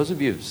light, and those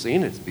of you who've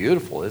seen it, it's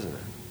beautiful, isn't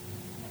it?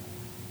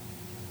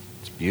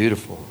 It's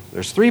beautiful.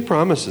 There's 3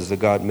 promises that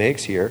God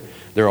makes here.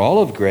 They're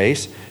all of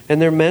grace,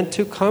 and they're meant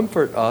to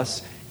comfort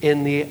us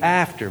in the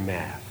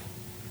aftermath.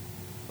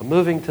 I'm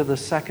moving to the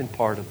second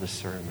part of the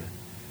sermon,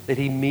 that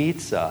He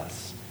meets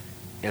us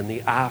in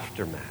the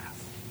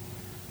aftermath.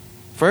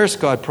 First,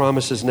 God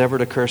promises never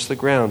to curse the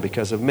ground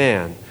because of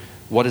man.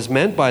 What is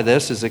meant by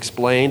this is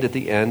explained at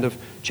the end of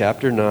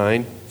chapter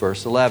 9,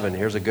 verse 11.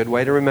 Here's a good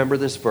way to remember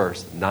this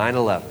verse,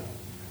 9:11.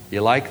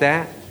 You like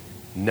that?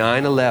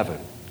 9:11.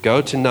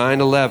 Go to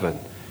 9:11.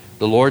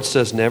 The Lord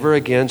says, never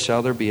again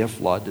shall there be a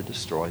flood to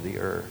destroy the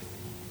earth.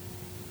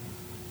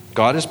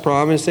 God is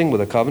promising with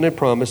a covenant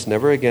promise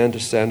never again to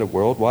send a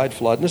worldwide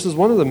flood. And this is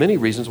one of the many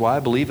reasons why I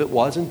believe it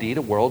was indeed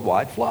a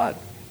worldwide flood.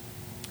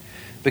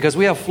 Because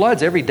we have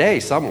floods every day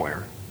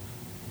somewhere.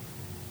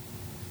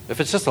 If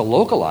it's just a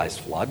localized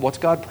flood, what's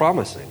God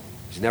promising?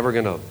 He's never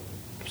going to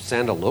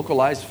send a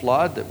localized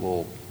flood that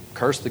will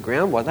curse the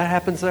ground. Well, that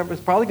happens.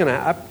 It's probably going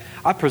to.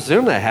 I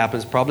presume that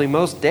happens probably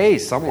most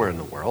days somewhere in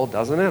the world,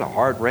 doesn't it? A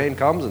hard rain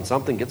comes and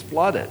something gets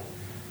flooded.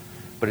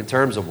 But in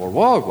terms of a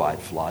worldwide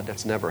flood,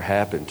 that's never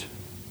happened.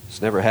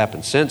 It's never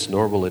happened since,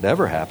 nor will it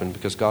ever happen,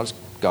 because God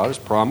has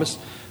promised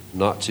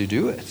not to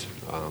do it.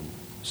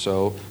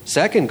 So,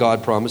 second,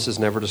 God promises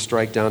never to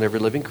strike down every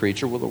living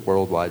creature with a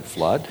worldwide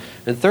flood.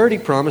 And third, he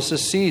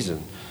promises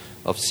season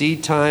of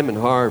seed time and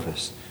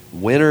harvest,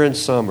 winter and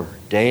summer,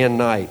 day and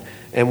night.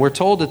 And we're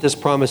told that this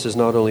promise is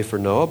not only for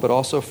Noah, but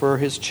also for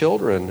his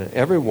children.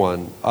 Every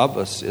one of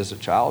us is a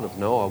child of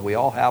Noah. We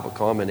all have a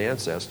common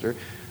ancestor.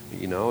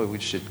 You know, we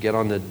should get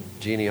on the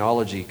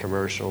genealogy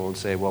commercial and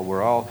say, well,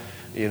 we're all,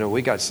 you know,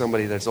 we got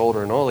somebody that's older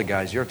than all the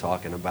guys you're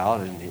talking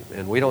about,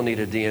 and we don't need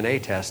a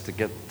DNA test to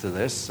get to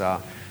this.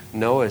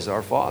 Noah is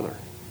our father.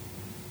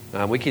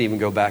 We can even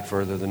go back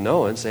further than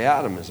Noah and say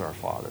Adam is our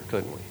father,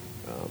 couldn't we?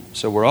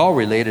 So we're all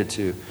related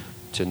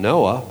to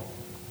Noah.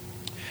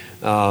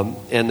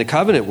 And the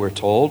covenant, we're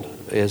told,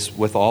 is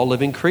with all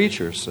living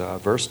creatures.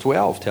 Verse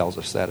 12 tells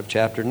us that of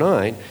chapter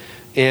 9.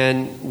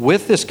 And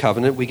with this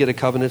covenant, we get a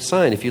covenant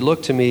sign. If you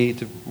look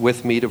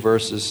with me to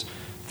verses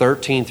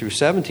 13 through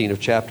 17 of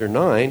chapter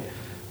 9,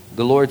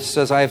 the Lord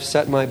says, I have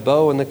set my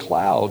bow in the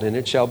cloud, and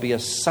it shall be a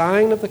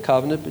sign of the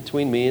covenant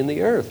between me and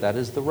the earth. That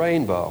is the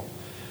rainbow.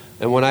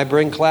 And when I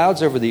bring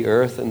clouds over the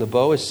earth, and the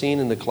bow is seen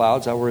in the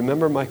clouds, I will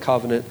remember my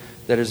covenant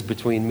that is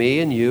between me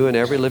and you and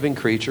every living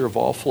creature of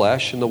all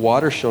flesh, and the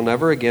water shall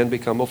never again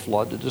become a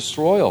flood to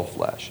destroy all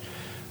flesh.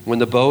 When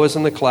the bow is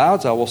in the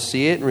clouds, I will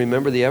see it and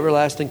remember the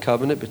everlasting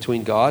covenant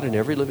between God and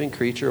every living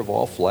creature of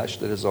all flesh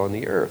that is on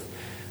the earth.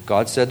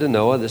 God said to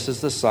Noah, this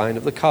is the sign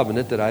of the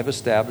covenant that I've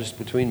established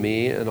between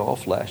me and all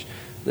flesh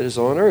that is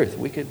on earth.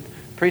 We could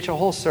preach a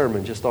whole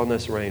sermon just on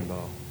this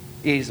rainbow.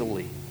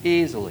 Easily.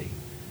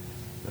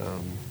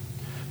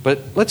 But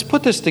let's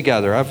put this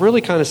together. I've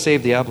really kind of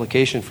saved the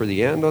application for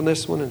the end on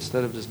this one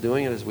instead of just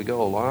doing it as we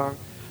go along.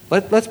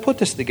 Let's put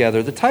this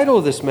together. The title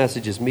of this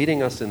message is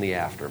Meeting Us in the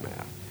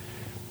Aftermath.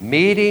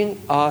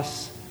 Meeting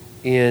us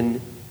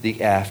in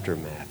the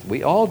aftermath.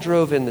 We all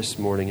drove in this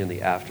morning in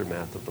the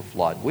aftermath of the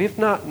flood. We've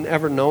not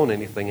ever known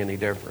anything any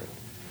different.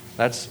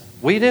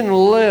 We didn't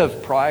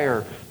live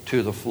prior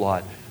to the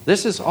flood.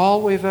 This is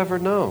all we've ever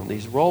known.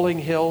 These rolling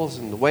hills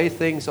and the way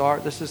things are,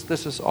 this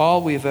is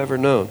all we've ever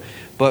known.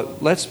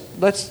 But let's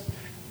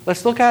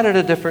look at it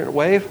a different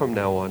way from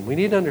now on. We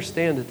need to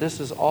understand that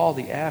this is all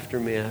the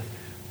aftermath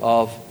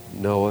of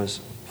Noah's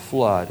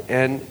flood.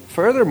 And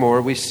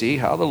furthermore, we see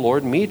how the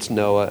Lord meets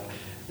Noah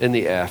in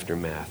the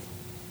aftermath.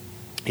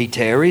 He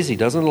tarries. He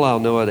doesn't allow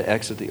Noah to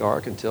exit the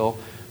ark until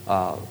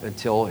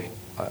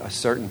a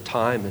certain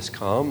time has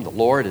come. The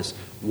Lord is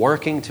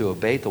working to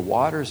abate the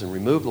waters and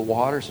remove the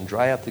waters and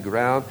dry up the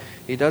ground.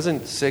 He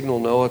doesn't signal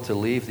Noah to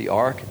leave the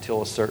ark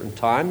until a certain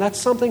time. That's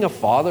something a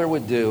father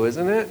would do,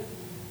 isn't it?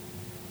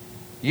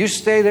 You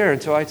stay there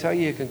until I tell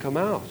you can come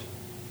out.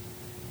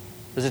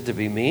 Is it to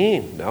be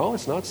mean? No,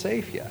 it's not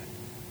safe yet.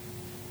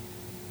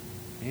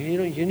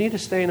 You need to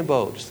stay in a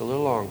boat just a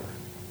little longer.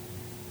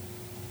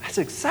 That's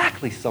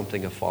exactly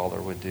something a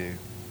father would do.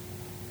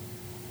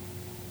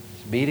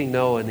 It's meeting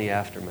Noah in the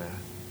aftermath.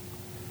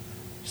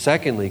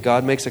 Secondly,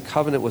 God makes a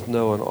covenant with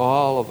Noah and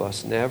all of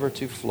us never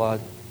to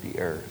flood the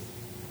earth.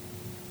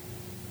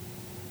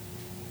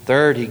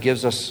 Third, he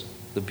gives us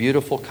the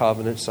beautiful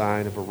covenant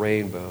sign of a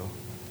rainbow.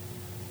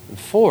 And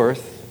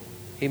fourth,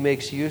 he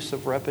makes use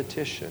of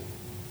repetition.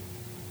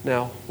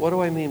 Now, what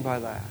do I mean by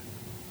that?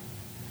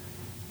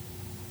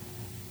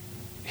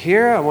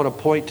 Here I want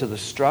to point to the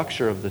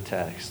structure of the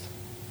text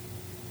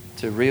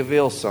to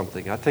reveal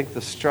something. I think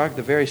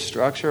the very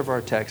structure of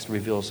our text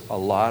reveals a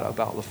lot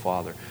about the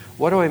Father.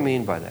 What do I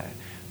mean by that?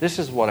 This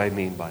is what I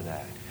mean by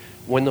that.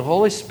 When the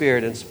Holy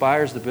Spirit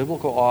inspires the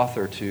biblical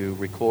author to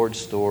record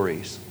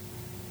stories,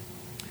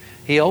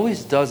 he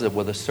always does it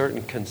with a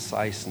certain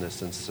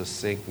conciseness and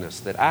succinctness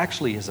that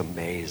actually is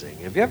amazing.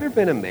 Have you ever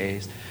been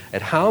amazed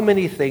at how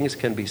many things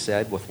can be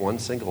said with one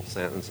single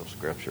sentence of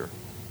Scripture?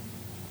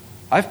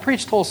 I've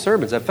preached whole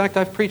sermons. In fact,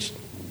 I've preached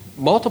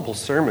multiple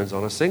sermons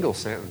on a single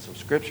sentence of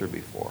Scripture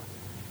before.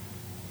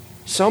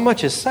 So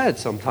much is said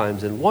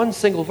sometimes in one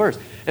single verse.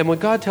 And when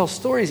God tells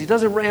stories, he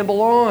doesn't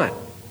ramble on.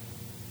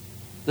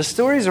 The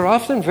stories are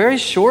often very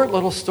short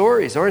little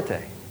stories, aren't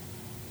they?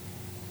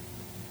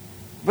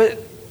 But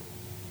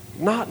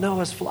not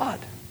Noah's flood.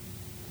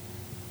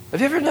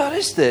 Have you ever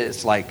noticed that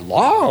it's like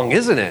long,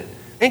 isn't it?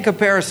 In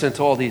comparison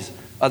to all these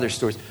other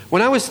stories.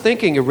 When I was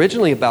thinking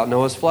originally about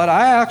Noah's flood,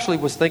 I actually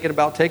was thinking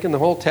about taking the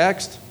whole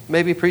text,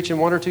 maybe preaching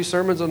 1 or 2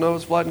 sermons on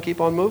Noah's flood and keep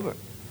on moving.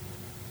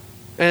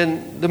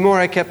 And the more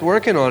I kept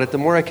working on it, the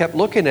more I kept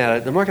looking at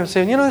it, the more I kept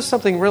saying, there's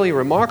something really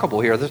remarkable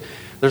here.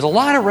 There's a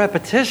lot of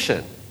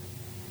repetition.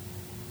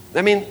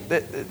 I mean,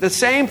 the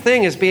same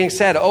thing is being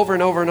said over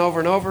and over and over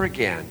and over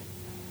again.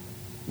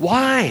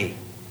 Why?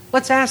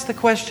 Let's ask the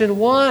question,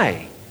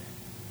 why?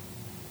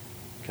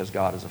 Because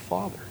God is a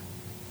father.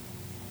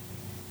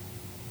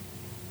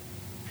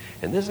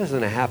 And this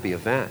isn't a happy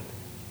event.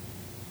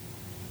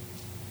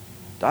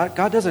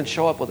 God doesn't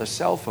show up with a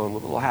cell phone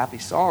with a little happy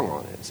song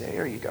on it and say,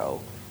 here you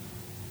go.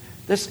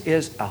 This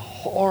is a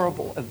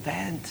horrible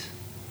event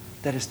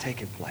that has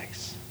taken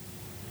place.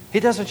 He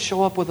doesn't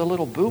show up with a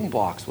little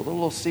boombox with a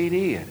little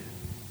CD in it.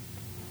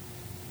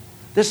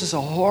 This is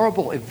a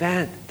horrible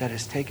event that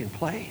has taken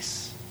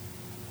place.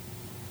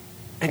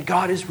 And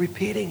God is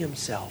repeating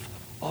himself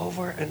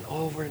over and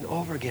over and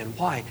over again.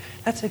 Why?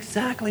 That's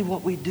exactly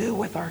what we do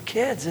with our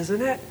kids,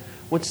 isn't it?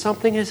 When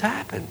something has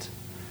happened,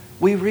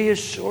 we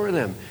reassure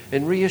them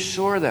and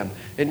reassure them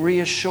and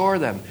reassure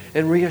them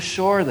and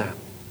reassure them.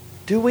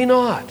 Do we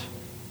not?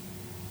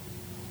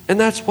 And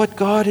that's what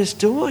God is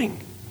doing.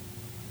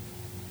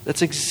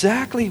 That's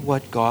exactly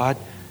what God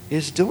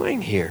is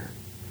doing here.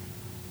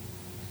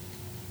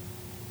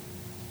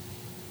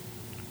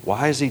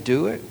 Why does he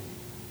do it?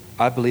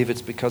 I believe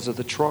it's because of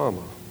the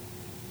trauma.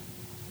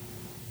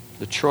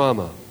 The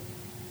trauma.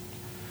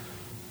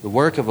 The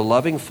work of a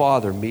loving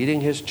father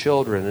meeting his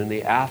children in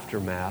the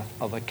aftermath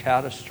of a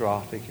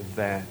catastrophic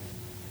event.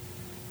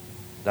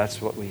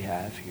 That's what we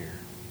have here.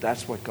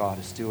 That's what God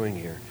is doing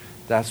here.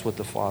 That's what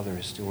the Father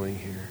is doing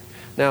here.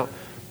 Now,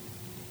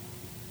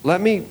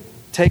 let me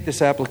take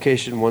this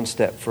application one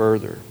step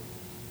further.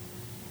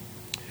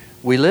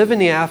 We live in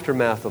the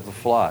aftermath of the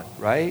flood,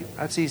 right?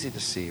 That's easy to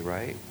see,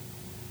 right?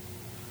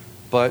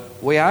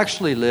 But we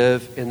actually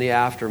live in the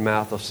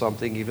aftermath of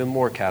something even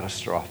more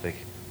catastrophic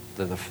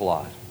than the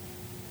flood.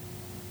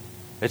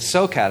 It's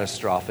so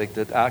catastrophic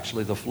that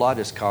actually the flood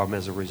has come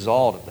as a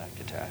result of that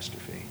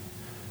catastrophe.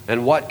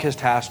 And what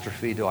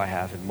catastrophe do I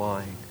have in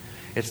mind?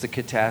 It's the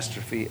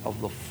catastrophe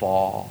of the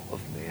fall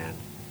of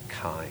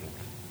mankind.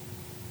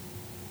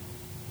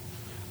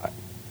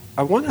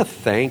 I want to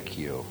thank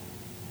you.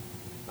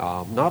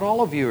 Not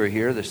all of you are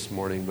here this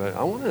morning, but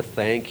I want to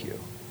thank you.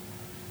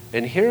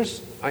 And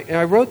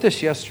I wrote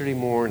this yesterday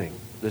morning,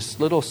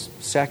 this little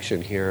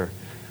section here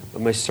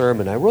of my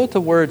sermon. I wrote the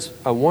words,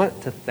 I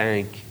want to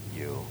thank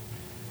you.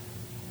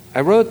 I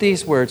wrote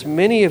these words.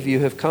 Many of you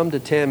have come to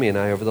Tammy and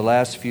I over the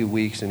last few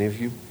weeks, and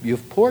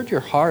you've poured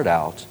your heart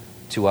out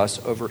to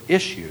us over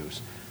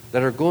issues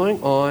that are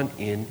going on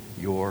in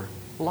your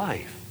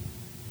life.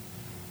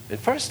 And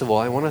first of all,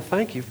 I want to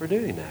thank you for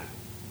doing that.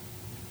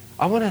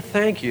 I want to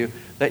thank you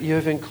that you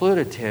have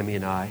included Tammy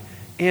and I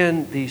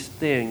in these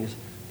things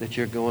that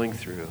you're going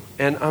through.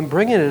 And I'm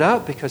bringing it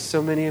up because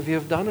so many of you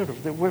have done it.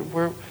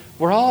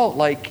 We're all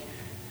like,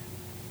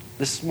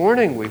 this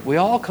morning, we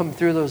all come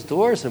through those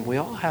doors and we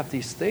all have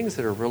these things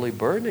that are really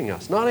burdening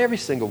us. Not every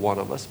single one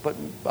of us, but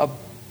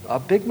a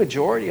big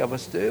majority of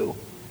us do.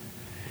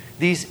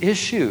 These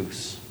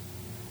issues,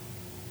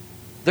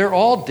 they're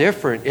all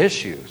different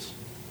issues.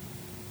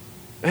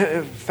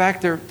 In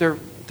fact,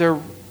 they're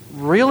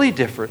really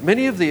different.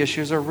 Many of the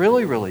issues are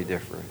really, really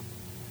different.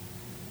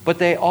 But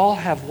they all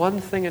have one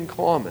thing in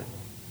common.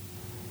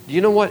 Do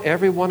you know what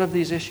every one of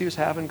these issues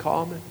have in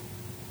common?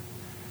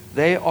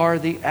 They are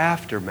the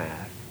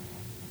aftermath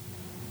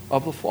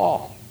of the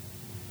fall.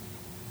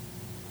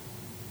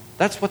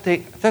 That's what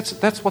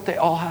they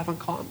all have in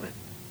common.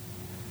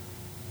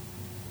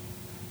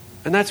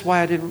 And that's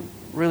why I didn't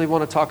really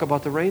want to talk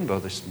about the rainbow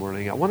this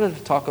morning. I wanted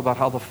to talk about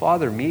how the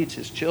Father meets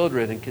his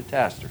children in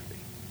catastrophe.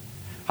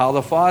 How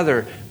the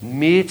Father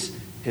meets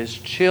his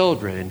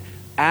children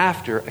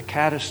after a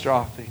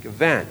catastrophic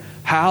event.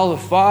 How the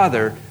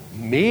Father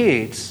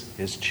meets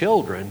his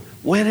children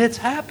when it's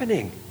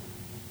happening.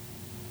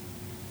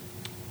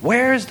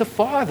 Where is the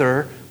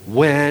Father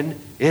when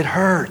it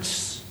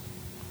hurts?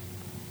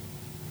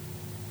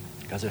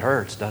 Because it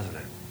hurts, doesn't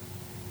it?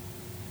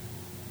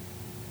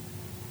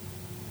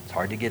 It's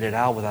hard to get it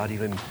out without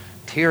even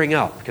tearing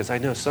up, because I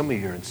know some of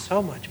you are in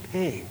so much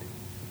pain.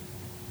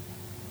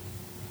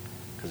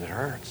 Because it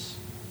hurts.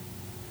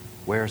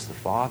 Where's the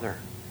Father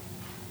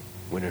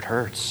when it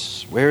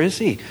hurts? Where is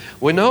he?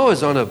 When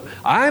Noah's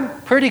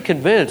I'm pretty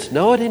convinced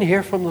Noah didn't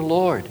hear from the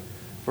Lord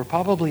for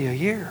probably a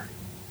year.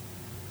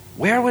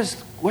 Where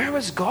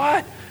was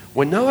God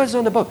when Noah's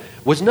on the boat?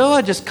 Was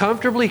Noah just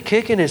comfortably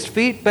kicking his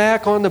feet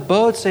back on the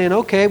boat saying,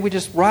 okay, we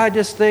just ride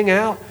this thing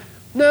out?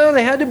 No,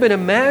 they had to have been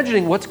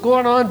imagining what's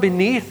going on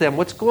beneath them,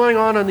 what's going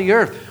on the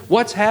earth,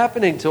 what's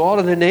happening to all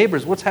of the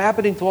neighbors, what's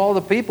happening to all the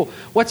people,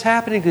 what's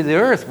happening to the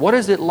earth, what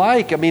is it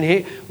like? I mean,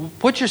 hey,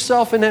 put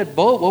yourself in that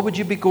boat, what would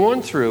you be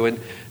going through?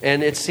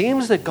 And it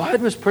seems that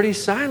God was pretty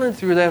silent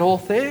through that whole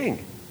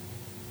thing.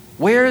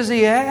 Where is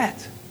he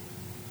at?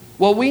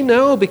 Well, we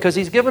know because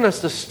he's given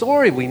us the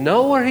story. We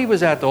know where he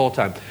was at the whole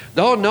time.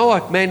 Though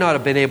Noah may not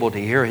have been able to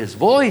hear his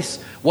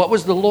voice, what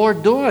was the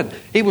Lord doing?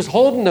 He was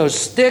holding those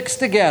sticks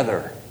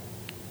together.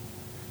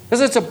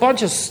 Because it's a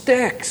bunch of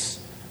sticks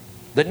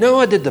that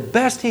Noah did the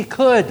best he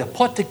could to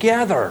put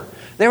together.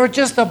 They were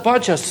just a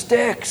bunch of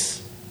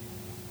sticks.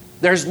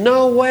 There's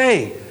no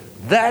way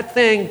that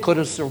thing could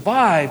have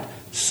survived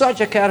such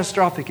a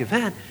catastrophic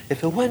event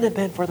if it wouldn't have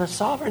been for the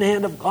sovereign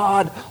hand of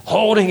God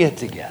holding it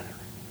together.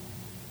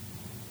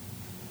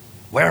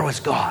 Where was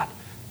God?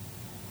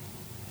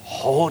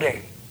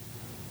 Holding.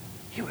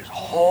 He was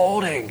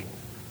holding.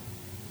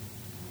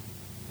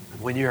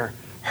 When you're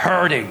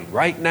hurting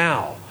right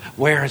now,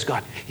 where is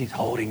God? He's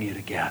holding you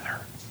together.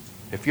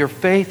 If your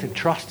faith and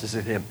trust is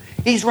in Him,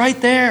 He's right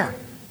there.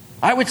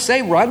 I would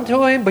say run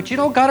to Him, but you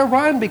don't got to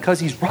run because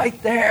He's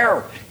right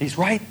there. He's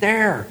right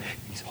there.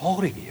 He's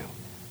holding you.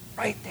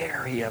 Right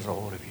there, He has a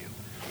hold of you.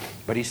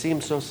 But He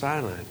seems so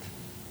silent.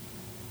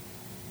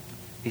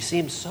 He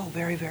seems so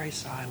very, very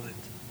silent.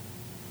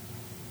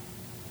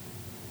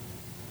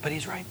 But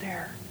He's right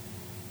there.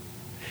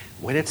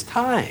 When it's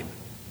time,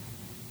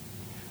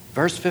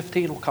 verse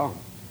 15 will come.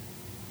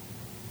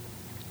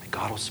 And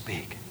God will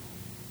speak.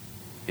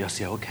 You'll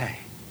say, okay,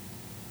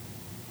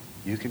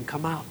 you can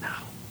come out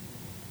now.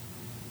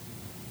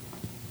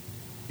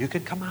 You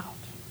can come out.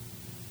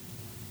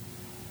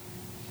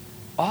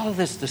 All of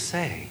this to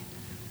say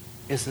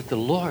is that the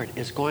Lord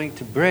is going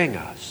to bring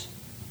us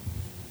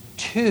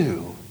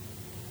to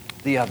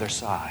the other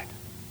side.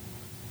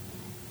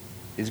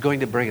 He's going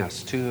to bring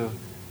us to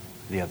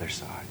the other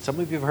side. Some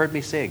of you have heard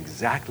me say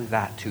exactly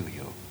that to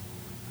you.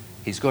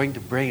 He's going to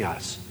bring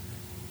us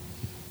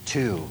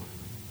to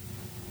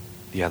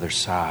the other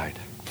side.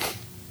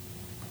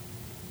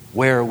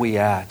 Where are we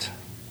at?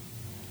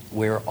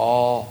 We're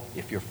all,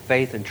 if your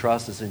faith and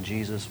trust is in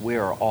Jesus, we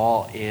are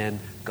all in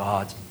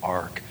God's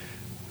ark.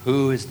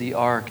 Who is the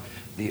ark?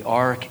 The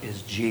ark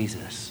is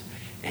Jesus.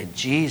 And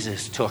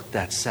Jesus took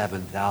that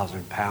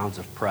 7,000 pounds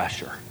of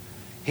pressure.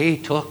 He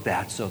took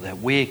that so that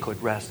we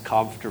could rest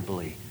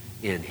comfortably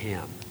in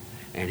Him.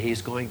 And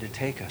He's going to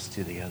take us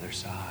to the other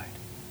side,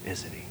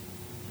 isn't He?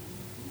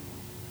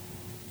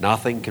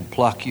 Nothing can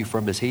pluck you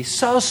from His. He's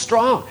so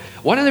strong.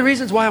 One of the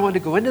reasons why I wanted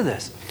to go into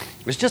this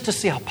was just to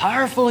see how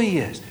powerful He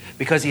is,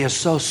 because He is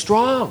so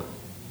strong.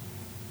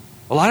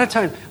 A lot of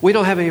times we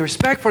don't have any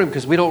respect for Him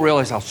because we don't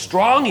realize how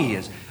strong He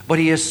is, but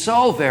He is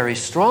so very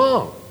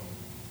strong.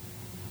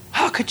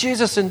 How could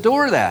Jesus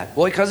endure that?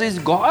 Well, because He's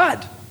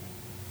God.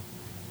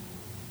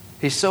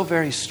 He's so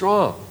very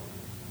strong.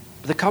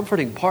 But the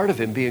comforting part of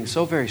Him being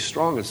so very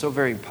strong and so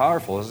very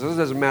powerful is it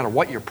doesn't matter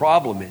what your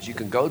problem is, you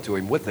can go to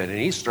Him with it, and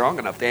He's strong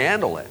enough to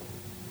handle it.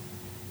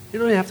 You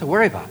don't even have to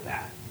worry about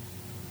that.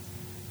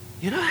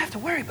 You don't have to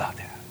worry about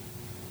that.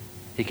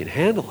 He can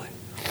handle it.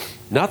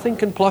 Nothing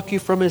can pluck you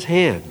from His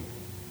hand.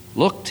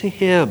 Look to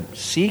Him.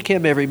 Seek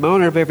Him every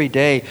moment of every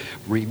day.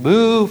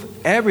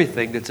 Remove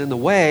everything that's in the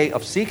way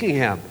of seeking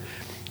Him.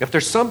 If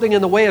there's something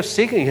in the way of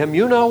seeking Him,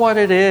 you know what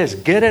it is.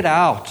 Get it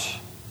out.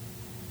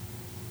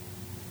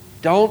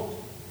 Don't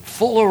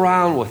fool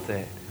around with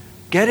it.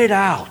 Get it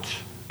out.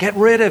 Get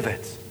rid of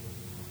it.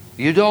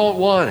 You don't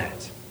want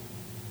it.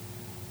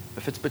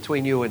 If it's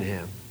between you and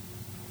Him,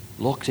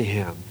 look to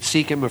Him.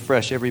 Seek Him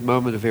afresh every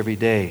moment of every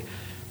day.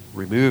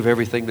 Remove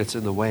everything that's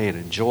in the way and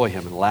enjoy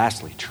Him. And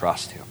lastly,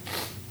 trust Him.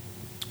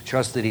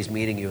 Trust that He's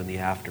meeting you in the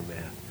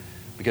aftermath.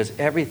 Because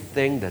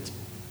everything that's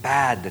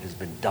bad that has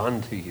been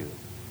done to you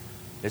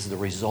is the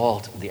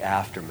result of the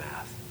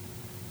aftermath.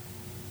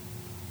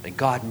 And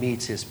God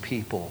meets His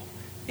people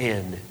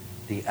in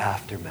the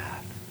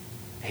aftermath.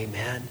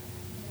 Amen.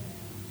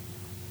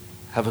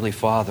 Heavenly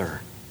Father,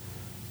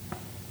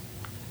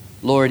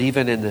 Lord,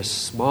 even in this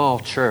small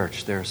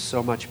church, there's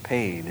so much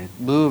pain. It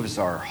moves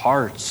our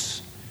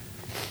hearts.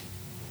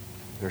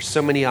 There's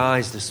so many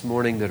eyes this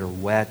morning that are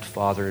wet,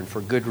 Father, and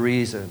for good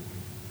reason.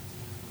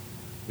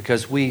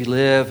 Because we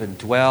live and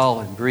dwell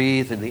and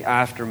breathe in the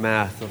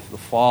aftermath of the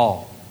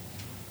fall.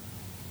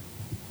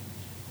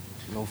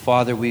 Oh,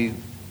 Father, we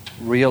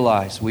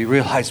realize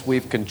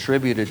we've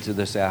contributed to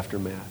this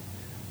aftermath.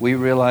 We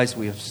realize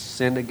we have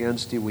sinned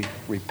against You. We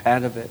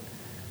repent of it.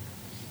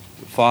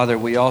 Father,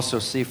 we also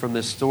see from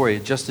this story,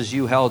 just as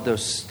You held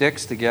those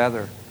sticks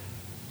together,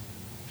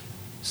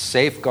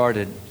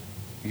 safeguarded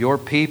Your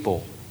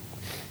people,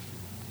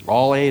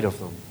 all 8 of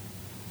them,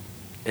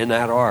 in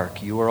that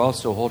ark, You are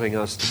also holding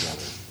us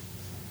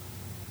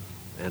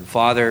together. And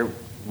Father,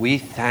 we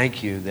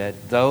thank You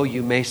that though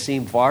You may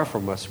seem far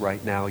from us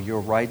right now, You're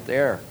right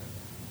there.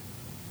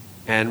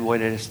 And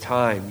when it is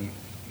time,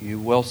 You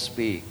will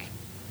speak.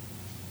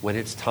 When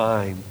it's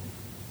time,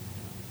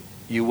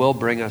 You will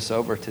bring us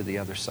over to the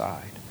other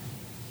side.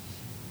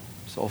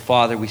 So,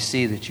 Father, we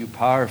see that You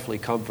powerfully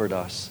comfort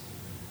us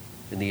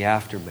in the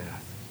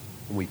aftermath.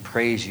 And we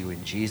praise You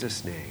in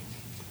Jesus' name.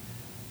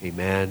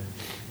 Amen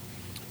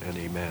and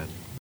amen.